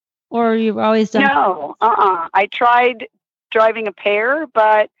you've always done? No, I tried driving a pair,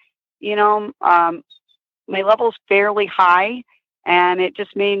 but my level's fairly high, and it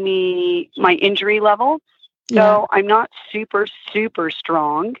just made my injury level. So I'm not super, super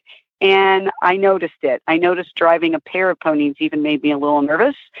strong. And I noticed it. I noticed driving a pair of ponies even made me a little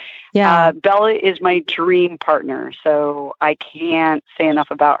nervous. Yeah. Bella is my dream partner, so I can't say enough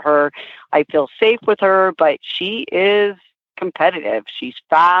about her. I feel safe with her, but she is competitive. She's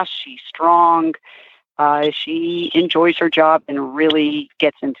fast. She's strong. She enjoys her job and really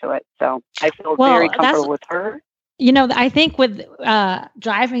gets into it. So I feel very comfortable with her. I think with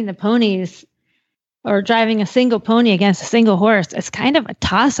driving the ponies, or driving a single pony against a single horse, it's kind of a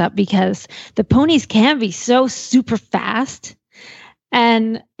toss-up because the ponies can be so super fast,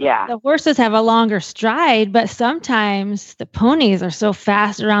 and the horses have a longer stride, but sometimes the ponies are so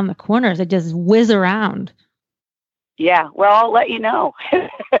fast around the corners, they just whiz around. Yeah, well, I'll let you know.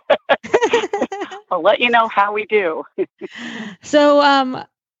 I'll let you know how we do. So,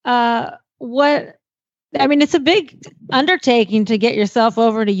 it's a big undertaking to get yourself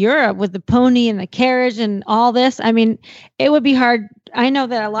over to Europe with the pony and the carriage and all this. I mean, it would be hard. I know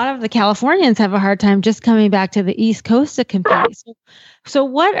that a lot of the Californians have a hard time just coming back to the East Coast to compete. So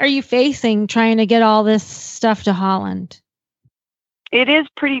what are you facing trying to get all this stuff to Holland? It is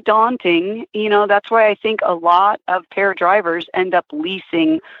pretty daunting. That's why I think a lot of pair drivers end up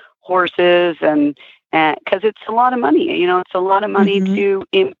leasing horses, and because it's a lot of money. It's a lot of money to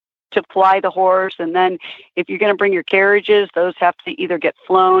fly the horse. And then if you're going to bring your carriages, those have to either get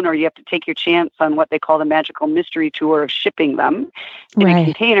flown, or you have to take your chance on what they call the magical mystery tour of shipping them in a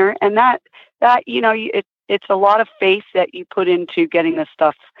container. And that it's a lot of faith that you put into getting this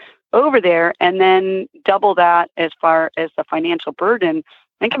stuff over there, and then double that as far as the financial burden,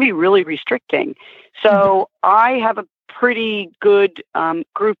 it can be really restricting. So I have a pretty good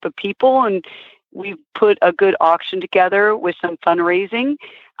group of people, and we've put a good auction together with some fundraising,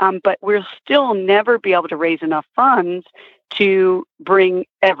 but we'll still never be able to raise enough funds to bring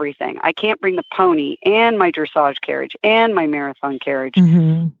everything. I can't bring the pony and my dressage carriage and my marathon carriage.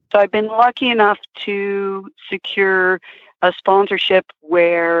 So I've been lucky enough to secure a sponsorship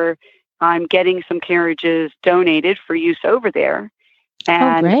where I'm getting some carriages donated for use over there.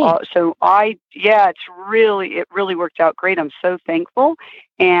 And so it really worked out great. I'm so thankful.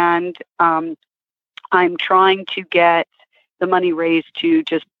 And I'm trying to get the money raised to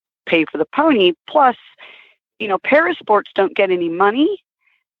just pay for the pony. Plus, parasports don't get any money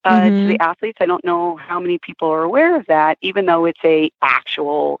to the athletes. I don't know how many people are aware of that, even though it's a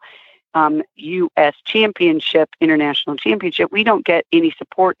actual U.S. championship, international championship. We don't get any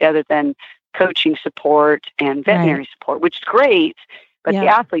support other than coaching support and veterinary support, which is great, but the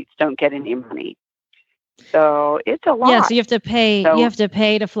athletes don't get any money. So it's a lot. Yeah, so you have to pay. You have to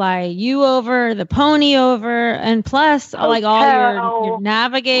pay to fly you over, the pony over, and plus hotel, all your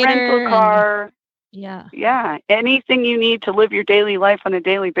navigator, rental car. Yeah. Anything you need to live your daily life on a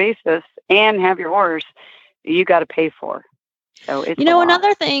daily basis and have your horse, you got to pay for. So it's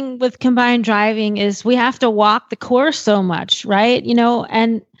another thing with combined driving is we have to walk the course so much, right?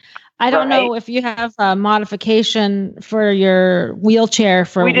 And I don't know if you have a modification for your wheelchair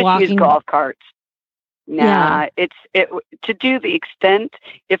for walking. We just use golf carts. Nah, it's to do the extent.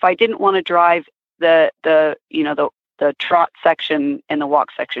 If I didn't want to drive the trot section and the walk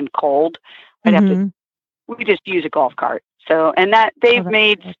section cold, I'd have to. We just use a golf cart. So, and that they've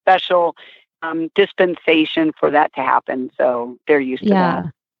made special dispensation for that to happen. So they're used to that.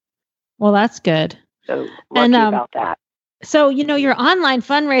 Well, that's good. So lucky about that. So, your online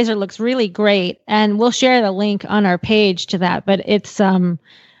fundraiser looks really great, and we'll share the link on our page to that. But it's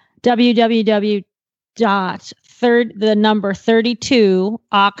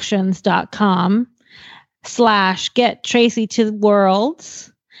www.32auctions.com/get Tracy to the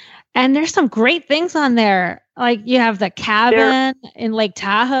worlds. And there's some great things on there. Like you have the cabin in Lake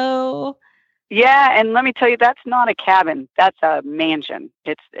Tahoe. Yeah, and let me tell you, that's not a cabin. That's a mansion.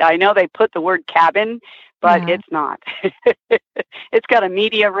 I know they put the word cabin, but it's not. It's got a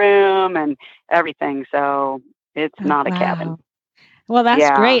media room and everything, so it's not a cabin. Well,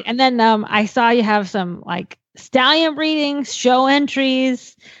 that's great. And then I saw you have some stallion breedings, show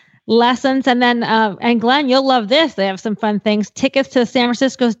entries, lessons, and then and Glenn, you'll love this. They have some fun things. Tickets to the San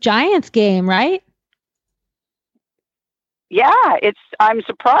Francisco Giants game, right? Yeah, I'm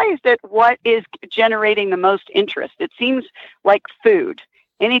surprised at what is generating the most interest. It seems like food.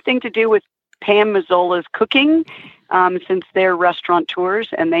 Anything to do with Pam Mazzola's cooking since they're restaurateurs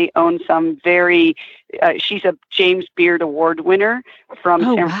and they own some very, she's a James Beard Award winner from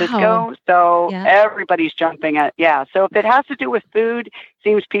San Francisco. So everybody's jumping at, So if it has to do with food,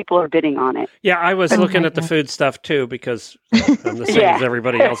 seems people are bidding on it. Yeah, I was looking at the food stuff too, because I'm the same as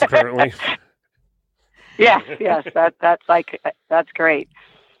everybody else apparently. Yes, that's great.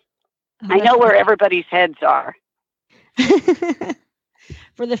 I know where everybody's heads are.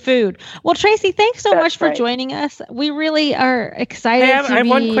 For the food. Well, Tracy, thanks so much for joining us. We really are excited. Hey, I have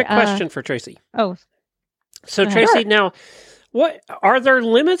one quick question for Tracy. Oh. So Tracy, now, what are there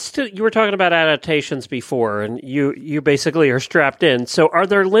limits to, you were talking about adaptations before, and you basically are strapped in. So are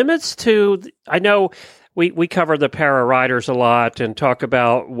there limits to, I know we cover the para riders a lot and talk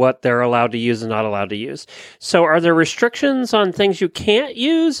about what they're allowed to use and not allowed to use. So are there restrictions on things you can't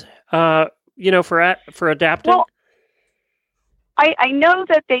use, for adapting? Well, I know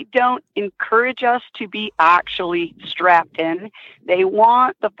that they don't encourage us to be actually strapped in. They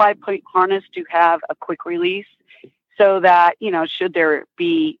want the 5-point harness to have a quick release so that, should there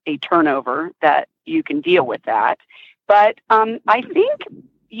be a turnover, that you can deal with that. But I think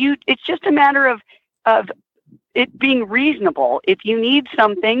it's just a matter of it being reasonable. If you need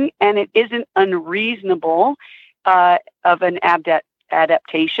something and it isn't unreasonable of an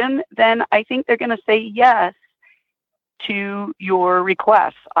adaptation, then I think they're going to say yes to your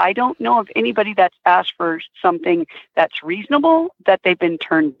requests. I don't know of anybody that's asked for something that's reasonable that they've been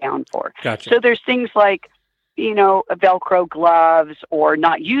turned down for. Gotcha. So there's things like, Velcro gloves or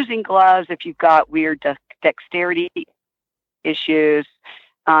not using gloves if you've got weird dexterity issues,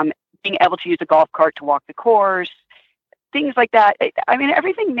 being able to use a golf cart to walk the course, things like that. I mean,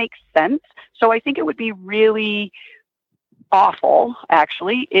 everything makes sense. So I think it would be really awful,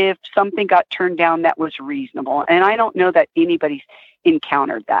 actually, if something got turned down that was reasonable. And I don't know that anybody's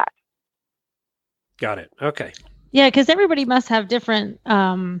encountered that. Got it. Okay. Yeah, because everybody must have different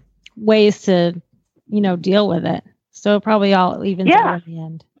ways to, deal with it. So probably all evens out in the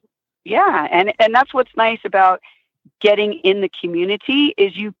end. Yeah, and that's what's nice about getting in the community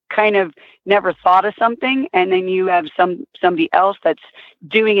is you kind of never thought of something, and then you have somebody else that's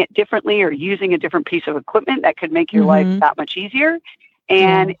doing it differently or using a different piece of equipment that could make your life that much easier.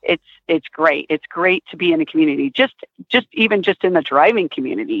 And it's great. It's great to be in a community. Just even in the driving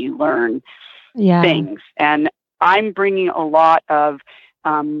community, you learn things. And I'm bringing a lot of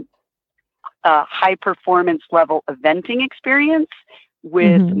high performance level eventing experience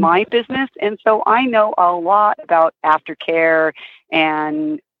with my business. And so I know a lot about aftercare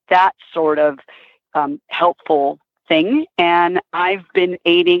and that sort of helpful thing. And I've been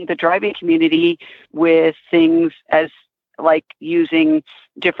aiding the driving community with things as like using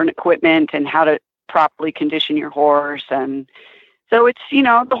different equipment and how to properly condition your horse. And so it's,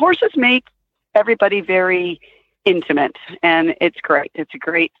 the horses make everybody very intimate, and it's great. It's a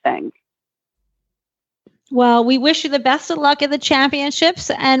great thing. Well, we wish you the best of luck at the championships.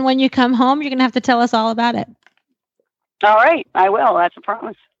 And when you come home, you're going to have to tell us all about it. All right. I will. That's a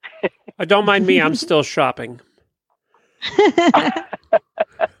promise. Don't mind me. I'm still shopping. I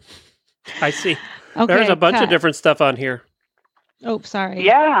see. Okay, there's a bunch of different stuff on here. Oh, sorry.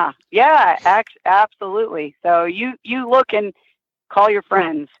 Yeah. Absolutely. So you look and call your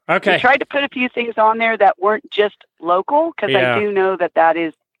friends. Okay. We tried to put a few things on there that weren't just local, because I do know that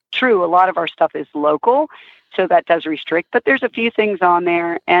is true. A lot of our stuff is local, so that does restrict, but there's a few things on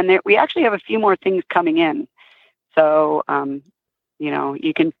there, and we actually have a few more things coming in. So,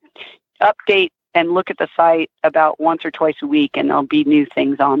 you can update and look at the site about once or twice a week, and there'll be new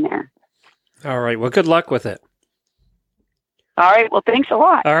things on there. All right. Well, good luck with it. All right. Well, thanks a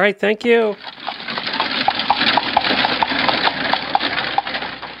lot. All right. Thank you.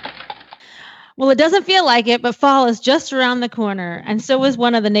 Well, it doesn't feel like it, but fall is just around the corner, and so is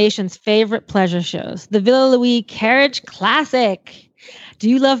one of the nation's favorite pleasure shows, the Villa Louis Carriage Classic. Do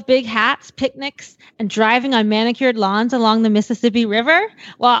you love big hats, picnics, and driving on manicured lawns along the Mississippi River?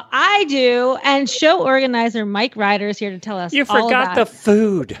 Well, I do, and show organizer Mike Ryder is here to tell us all about it. You forgot the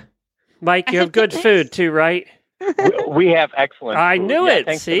food. Mike, you have good food too, right? We have excellent food. I knew it.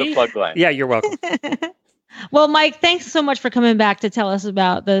 Thanks See? for the plug, Glenn. Yeah, you're welcome. Well, Mike, thanks so much for coming back to tell us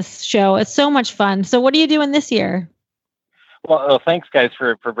about this show. It's so much fun. So what are you doing this year? Well, thanks, guys,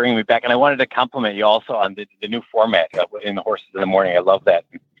 for bringing me back. And I wanted to compliment you also on the new format in the Horses in the Morning. I love that.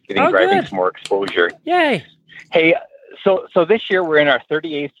 Getting driving some more exposure. Yay. Hey, so this year we're in our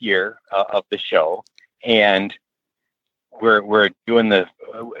 38th year of the show, and we're doing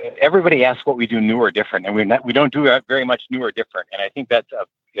everybody asks what we do new or different, and we don't do very much new or different. And I think that's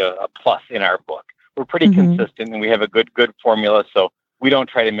a plus in our book. We're pretty consistent, and we have a good formula, so we don't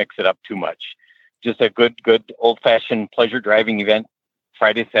try to mix it up too much. just a good old-fashioned pleasure driving event,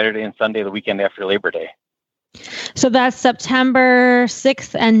 Friday, Saturday, and Sunday, the weekend after Labor Day. So that's September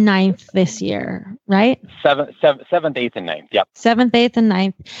 6th and 9th this year, right? 7th, 8th, and 9th. Yep. 7th, 8th, and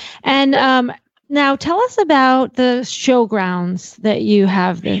 9th. And now tell us about the showgrounds that you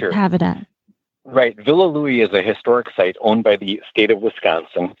have it at. Right. Villa Louis is a historic site owned by the state of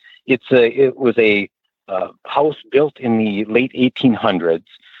Wisconsin. It was a house built in the late 1800s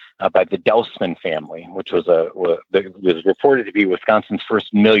by the Dousman family, which was reported to be Wisconsin's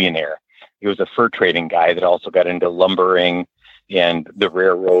first millionaire. He was a fur trading guy that also got into lumbering and the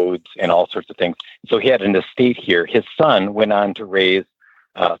railroads and all sorts of things. So he had an estate here. His son went on to raise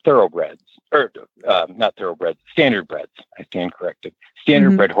standardbreds. I stand corrected.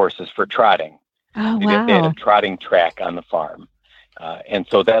 Standardbred horses for trotting. Oh, wow. They had a trotting track on the farm. And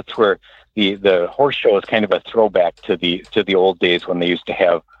so that's where the horse show is kind of a throwback to the old days when they used to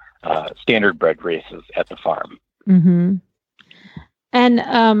have standardbred races at the farm. Mm-hmm. And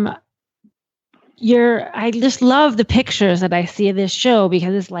I just love the pictures that I see of this show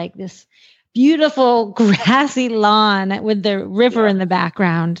because it's like this beautiful grassy lawn with the river in the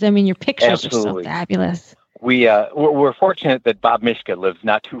background. I mean, your pictures are so fabulous. We're fortunate that Bob Mishka lives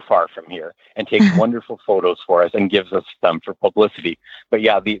not too far from here and takes wonderful photos for us and gives us them for publicity. But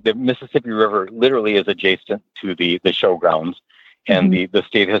yeah, the Mississippi River literally is adjacent to the showgrounds, and the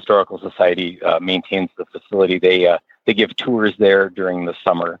State Historical Society maintains the facility. They give tours there during the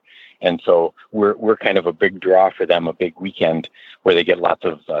summer, and so we're kind of a big draw for them, a big weekend where they get lots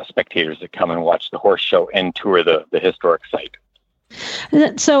of spectators that come and watch the horse show and tour the historic site.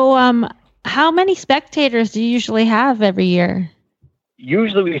 So, how many spectators do you usually have every year?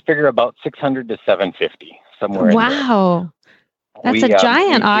 Usually we figure about 600 to 750, somewhere. Wow. That's a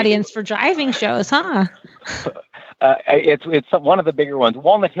giant audience for driving shows, huh? It's one of the bigger ones.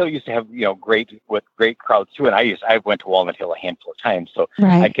 Walnut Hill used to have, great crowds too. And I went to Walnut Hill a handful of times, so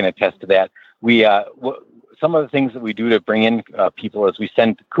I can attest to that. We, some of the things that we do to bring in people is we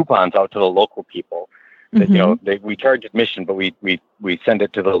send coupons out to the local people. That, we charge admission, but we send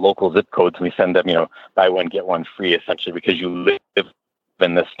it to the local zip codes, and we send them, buy one, get one free, essentially, because you live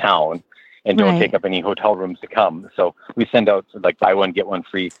in this town and don't take up any hotel rooms to come. So we send out like buy one, get one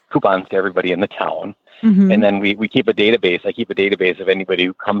free coupons to everybody in the town. And then we keep a database. I keep a database of anybody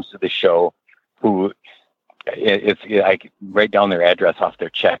who comes to the show who I write down their address off their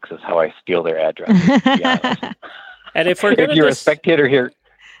checks is how I steal their address. And if you're a spectator here,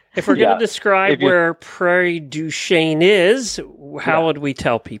 if we're going to describe where Prairie du Chien is, how would we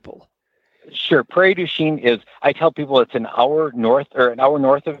tell people? Sure. Prairie du Chien is, I tell people it's an hour north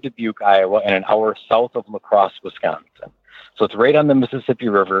of Dubuque, Iowa, and an hour south of La Crosse, Wisconsin. So it's right on the Mississippi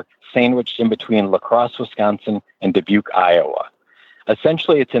River, sandwiched in between La Crosse, Wisconsin, and Dubuque, Iowa.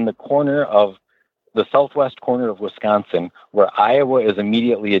 Essentially, it's in the southwest corner of Wisconsin, where Iowa is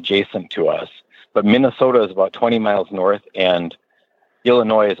immediately adjacent to us, but Minnesota is about 20 miles north, and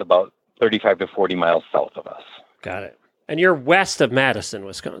Illinois is about 35 to 40 miles south of us. Got it. And you're west of Madison,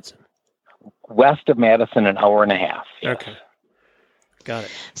 Wisconsin. West of Madison, an hour and a half. Yes. Okay. Got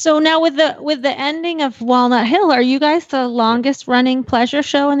it. So now with the ending of Walnut Hill, are you guys the longest running pleasure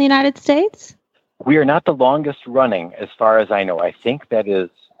show in the United States? We are not the longest running, as far as I know. I think that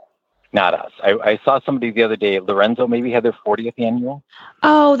is not us. I saw somebody the other day, Lorenzo maybe had their 40th annual.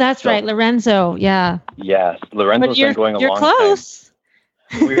 Oh, that's right. Lorenzo. Yeah. Yes. Lorenzo's been going a long time. You're close.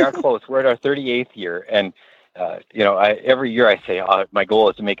 We are close. We're at our 38th year. And, every year I say, my goal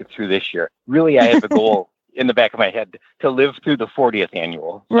is to make it through this year. Really, I have a goal in the back of my head to live through the 40th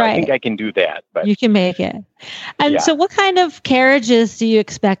annual. So I think I can do that. But you can make it. And so what kind of carriages do you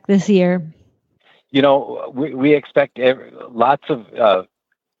expect this year? We expect lots of,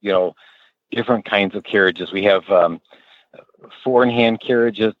 different kinds of carriages. We have four-in-hand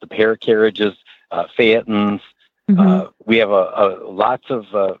carriages, the pair carriages, Phaetons. We have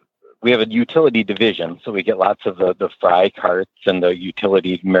we have a utility division, so we get lots of the fry carts and the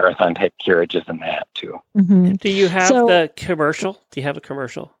utility marathon type carriages and that too. Do you have the commercial? Do you have a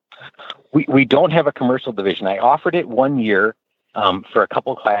commercial? We don't have a commercial division. I offered it one year for a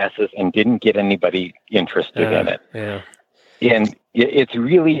couple classes and didn't get anybody interested in it. Yeah. And it's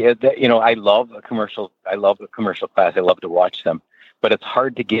really, I love a commercial. I love a commercial class. I love to watch them, but it's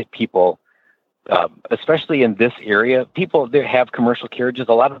hard to get people. Especially in this area, people that have commercial carriages,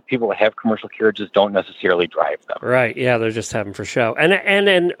 a lot of people that have commercial carriages don't necessarily drive them. Right. Yeah, they're just having for show.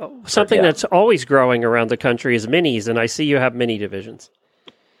 And something that's always growing around the country is minis, and I see you have mini divisions.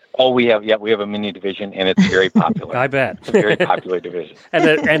 Oh, we have a mini division, and it's very popular. I bet. It's a very popular division.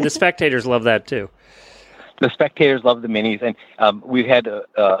 And the spectators love that too. The spectators love the minis, and we've had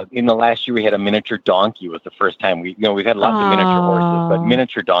in the last year we had a miniature donkey. Was the first time we've had lots of miniature horses, but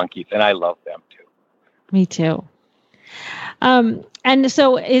miniature donkeys, and I love them too. Me too. And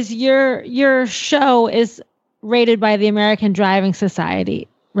so is your show is rated by the American Driving Society,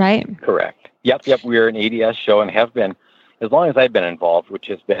 right? Correct. Yep. We're an ADS show and have been as long as I've been involved, which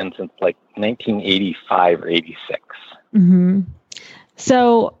has been since like 1985 or 86. Mm-hmm.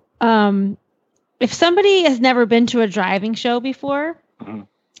 So, if somebody has never been to a driving show before, mm-hmm.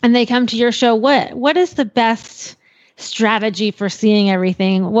 and they come to your show, what is the best strategy for seeing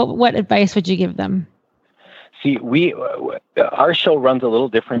everything? What advice would you give them? See, our show runs a little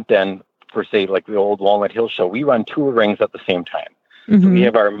different than, for say, like the old Walnut Hill show. We run 2 rings at the same time. Mm-hmm. So we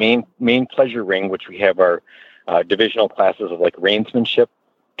have our main pleasure ring, which we have our divisional classes of like reinsmanship,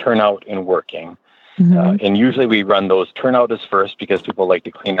 turnout, and working. Mm-hmm. And usually we run those. Turnout is first because people like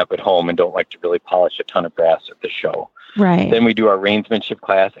to clean up at home and don't like to really polish a ton of grass at the show. Right. Then we do our reinsmanship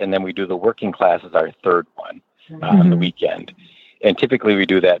class, and then we do the working class as our third one on the weekend. And typically we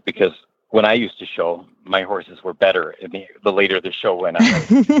do that because when I used to show, my horses were better the later the show went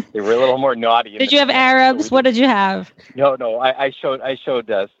on. They were a little more naughty. Did you have Arabs? What did you have? No. I showed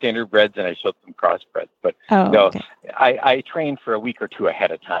standard breds and I showed some crossbreds. But okay. I trained for a week or 2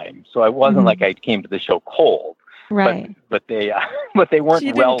 ahead of time, so I wasn't like I came to the show cold. Right. But they weren't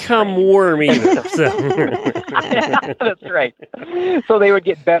you well. Didn't come warm either. So. That's right. So they would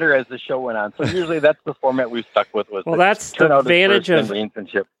get better as the show went on. So usually that's the format we stuck with. That's the advantage of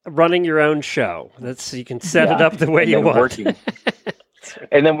running your own show. You can set it up the way you want.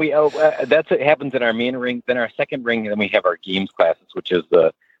 And then that's what happens in our main ring. Then our second ring, and then we have our games classes, which is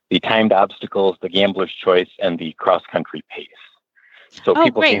the timed obstacles, the gambler's choice, and the cross country pace. So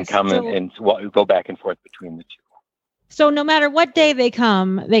people can come and go back and forth between the two. So no matter what day they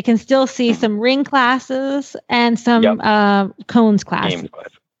come, they can still see some ring classes and some cones classes.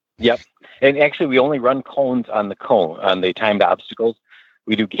 Yep. And actually, we only run cones on the timed obstacles.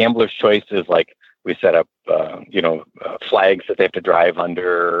 We do gambler's choices, like we set up, flags that they have to drive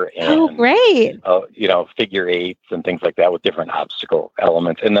under. And, great. Figure eights and things like that with different obstacle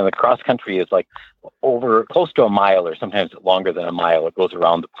elements. And then the cross country is like over close to a mile or sometimes longer than a mile. It goes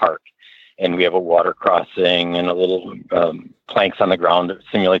around the park. And we have a water crossing and a little planks on the ground that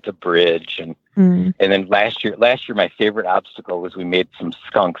simulates a bridge. And then last year, my favorite obstacle was we made some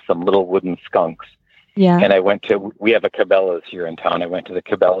little wooden skunks. Yeah. And we have a Cabela's here in town. I went to the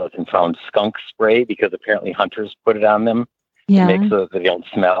Cabela's and found skunk spray because apparently hunters put it on them to make so that they don't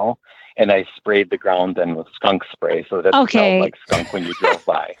smell. And I sprayed the ground then with skunk spray so that it smelled like skunk when you drove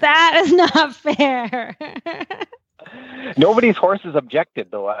by. That is not fair. Nobody's horses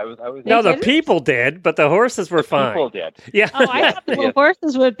objected, though. The people did, but the horses were fine. People did. Yeah. I thought the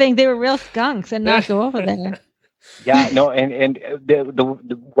horses would think they were real skunks and not go over there. Yeah, no, and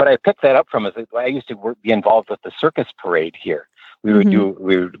what I picked that up from is I used to be involved with the circus parade here. We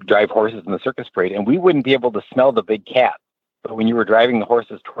would drive horses in the circus parade, and we wouldn't be able to smell the big cat. But when you were driving the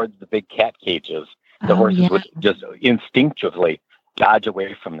horses towards the big cat cages, the horses would just instinctively dodge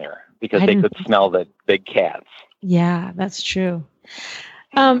away from there because they could smell the big cats. Yeah, that's true.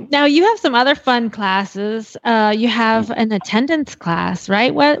 Now you have some other fun classes. You have an attendance class,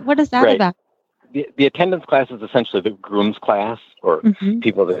 right? What is that about? The attendance class is essentially the groom's class, or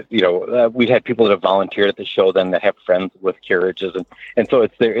people that we've had people that have volunteered at the show, then that have friends with carriages, and so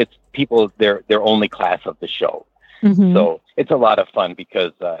it's people their only class of the show. Mm-hmm. So it's a lot of fun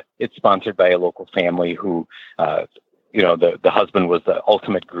because it's sponsored by a local family who. The husband was the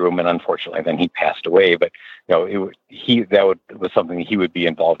ultimate groom, and unfortunately, then he passed away. But was something he would be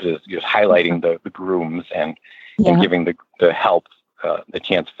involved in, just highlighting the grooms and giving the help the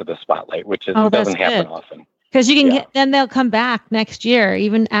chance for the spotlight, which doesn't happen often. Because you can then they'll come back next year,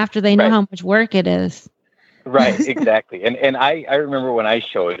 even after they know how much work it is. Right, exactly. And I remember when I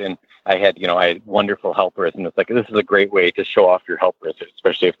showed, and I had wonderful helpers, and it's like, this is a great way to show off your helpers,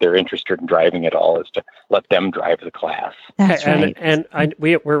 especially if they're interested in driving at all, is to let them drive the class. That's right. And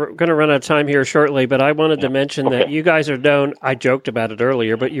we're going to run out of time here shortly, but I wanted to mention that you guys are known, I joked about it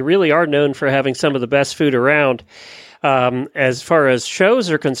earlier, but you really are known for having some of the best food around as far as shows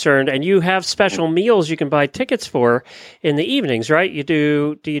are concerned, and you have special meals you can buy tickets for in the evenings, right?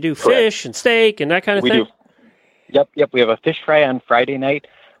 Do you do fish and steak and that kind of thing? We do. Yep. We have a fish fry on Friday night,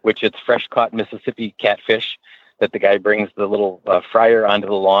 which it's fresh caught Mississippi catfish that the guy brings the little fryer onto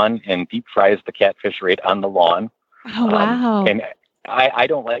the lawn and deep fries the catfish right on the lawn. Oh, wow. And I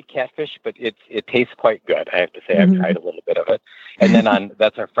don't like catfish, but it tastes quite good. I have to say, I've tried a little bit of it. And then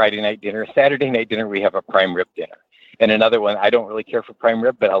that's our Friday night dinner. Saturday night dinner, we have a prime rib dinner. And another one, I don't really care for prime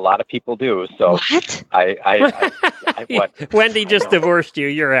rib, but a lot of people do. So what? What? Wendy just divorced you.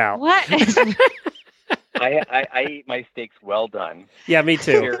 You're out. What? I eat my steaks well done. Yeah, me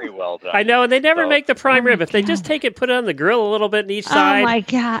too. Very well done. I know, and they never make the prime rib. If they just take it, put it on the grill a little bit on each side. Oh my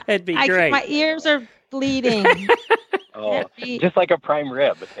God. It'd be great. My ears are bleeding. Oh, just like a prime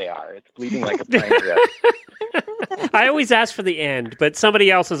rib, they are. It's bleeding like a prime rib. I always ask for the end, but somebody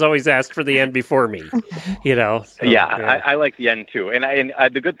else has always asked for the end before me. You know. So, I like the end too, and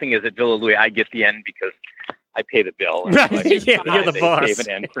the good thing is at Villa Louis, I get the end because I pay the bill. Right. Yeah, you're the boss. They save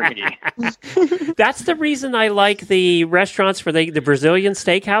an end for me. That's the reason I like the restaurants for the Brazilian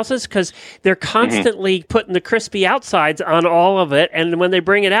steakhouses, because they're constantly putting the crispy outsides on all of it, and when they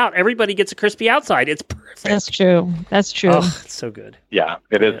bring it out, everybody gets a crispy outside. It's perfect. That's true. Oh, it's so good. Yeah,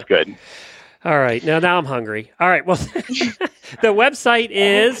 it is good. All right. Now I'm hungry. All right. Well, the website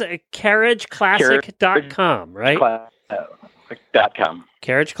is carriageclassic.com, right? .com.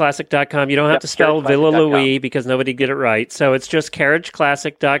 carriageclassic.com. You don't have to spell Villa Louis because nobody get it right. So it's just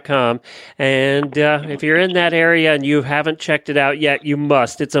carriageclassic.com. And if you're in that area and you haven't checked it out yet, you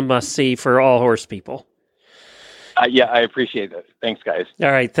must. It's a must-see for all horse people. Yeah, I appreciate it. Thanks, guys.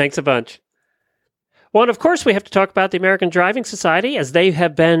 All right. Thanks a bunch. Well, and of course, we have to talk about the American Driving Society, as they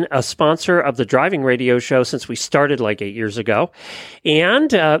have been a sponsor of the driving radio show since we started like 8 years ago.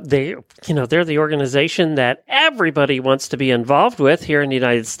 And they're the organization that everybody wants to be involved with here in the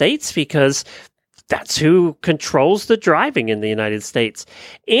United States, because that's who controls the driving in the United States.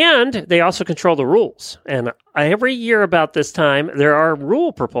 And they also control the rules. And every year about this time, there are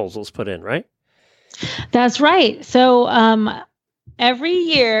rule proposals put in, right? That's right. So every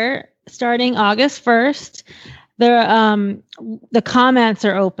year, starting August 1st, the comments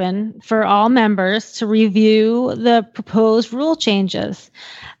are open for all members to review the proposed rule changes.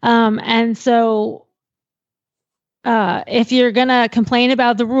 And so if you're going to complain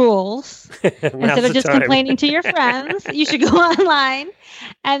about the rules, instead of just complaining to your friends, you should go online.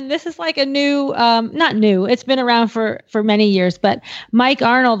 And this is like a new, not new, it's been around for many years, but Mike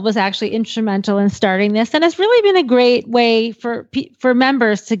Arnold was actually instrumental in starting this. And it's really been a great way for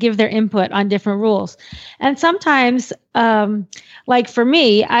members to give their input on different rules. And sometimes, like for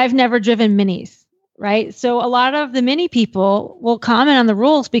me, I've never driven minis, right? So a lot of the mini people will comment on the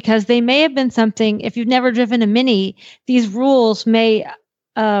rules because they may have been something, if you've never driven a mini, these rules may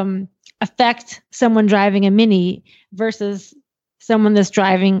affect someone driving a mini versus someone that's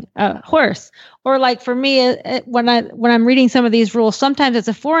driving a horse. Or like for me, when I'm reading some of these rules, sometimes it's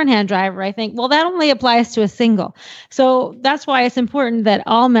a four-in-hand driver. I think, well, that only applies to a single. So that's why it's important that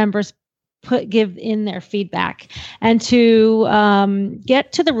all members give in their feedback. And to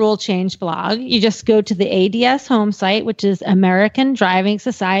get to the rule change blog, you just go to the ADS home site, which is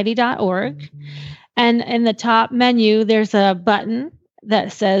AmericanDrivingSociety.org. And in the top menu, there's a button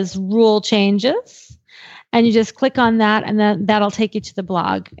that says Rule Changes. And you just click on that, and then that'll take you to the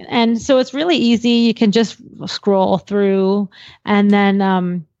blog. And so it's really easy. You can just scroll through, and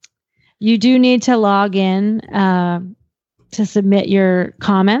then you do need to log in to submit your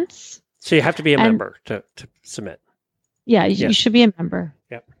comments. So you have to be a member to submit. Yeah, you should be a member.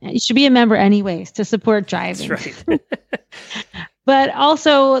 Yep. You should be a member anyways to support driving. That's right. But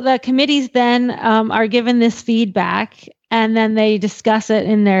also the committees then are given this feedback, and then they discuss it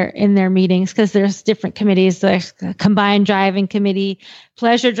in their meetings, because there's different committees. There's a combined driving committee,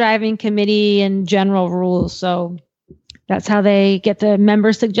 pleasure driving committee, and general rules. So that's how they get the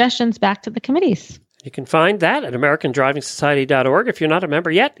member suggestions back to the committees. You can find that at AmericanDrivingSociety.org. If you're not a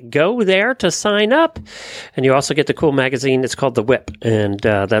member yet, go there to sign up. And you also get the cool magazine. It's called The Whip. And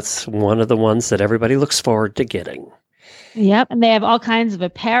that's one of the ones that everybody looks forward to getting. Yep. And they have all kinds of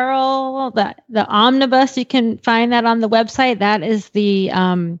apparel. The omnibus, you can find that on the website. That is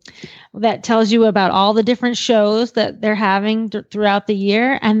that tells you about all the different shows that they're having throughout the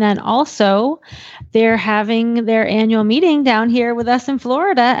year. And then also they're having their annual meeting down here with us in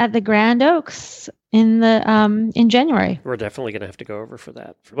Florida at the Grand Oaks in January. We're definitely going to have to go over for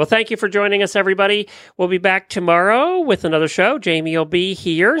that. Well, thank you for joining us, everybody. We'll be back tomorrow with another show. Jamie will be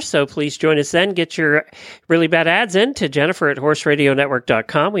here, so please join us then. Get your really bad ads in to Jennifer at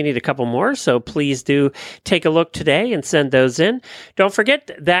horseradionetwork.com. We need a couple more, so please do take a look today and send those in. Don't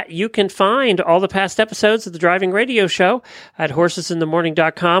forget that you can find all the past episodes of the Driving Radio Show at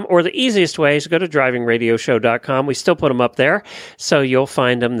horsesinthemorning.com, or the easiest way is to go to drivingradioshow.com. We still put them up there, so you'll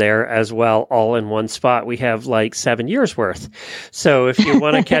find them there as well, all in one one spot, we have like 7 years worth. So if you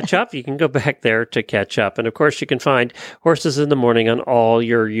want to catch up, you can go back there to catch up. And of course, you can find Horses in the Morning on all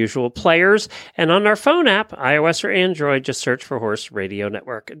your usual players. And on our phone app, iOS or Android, just search for Horse Radio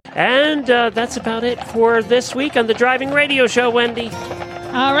Network. And that's about it for this week on the Driving Radio Show, Wendy.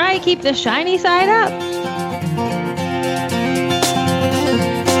 All right, keep the shiny side up.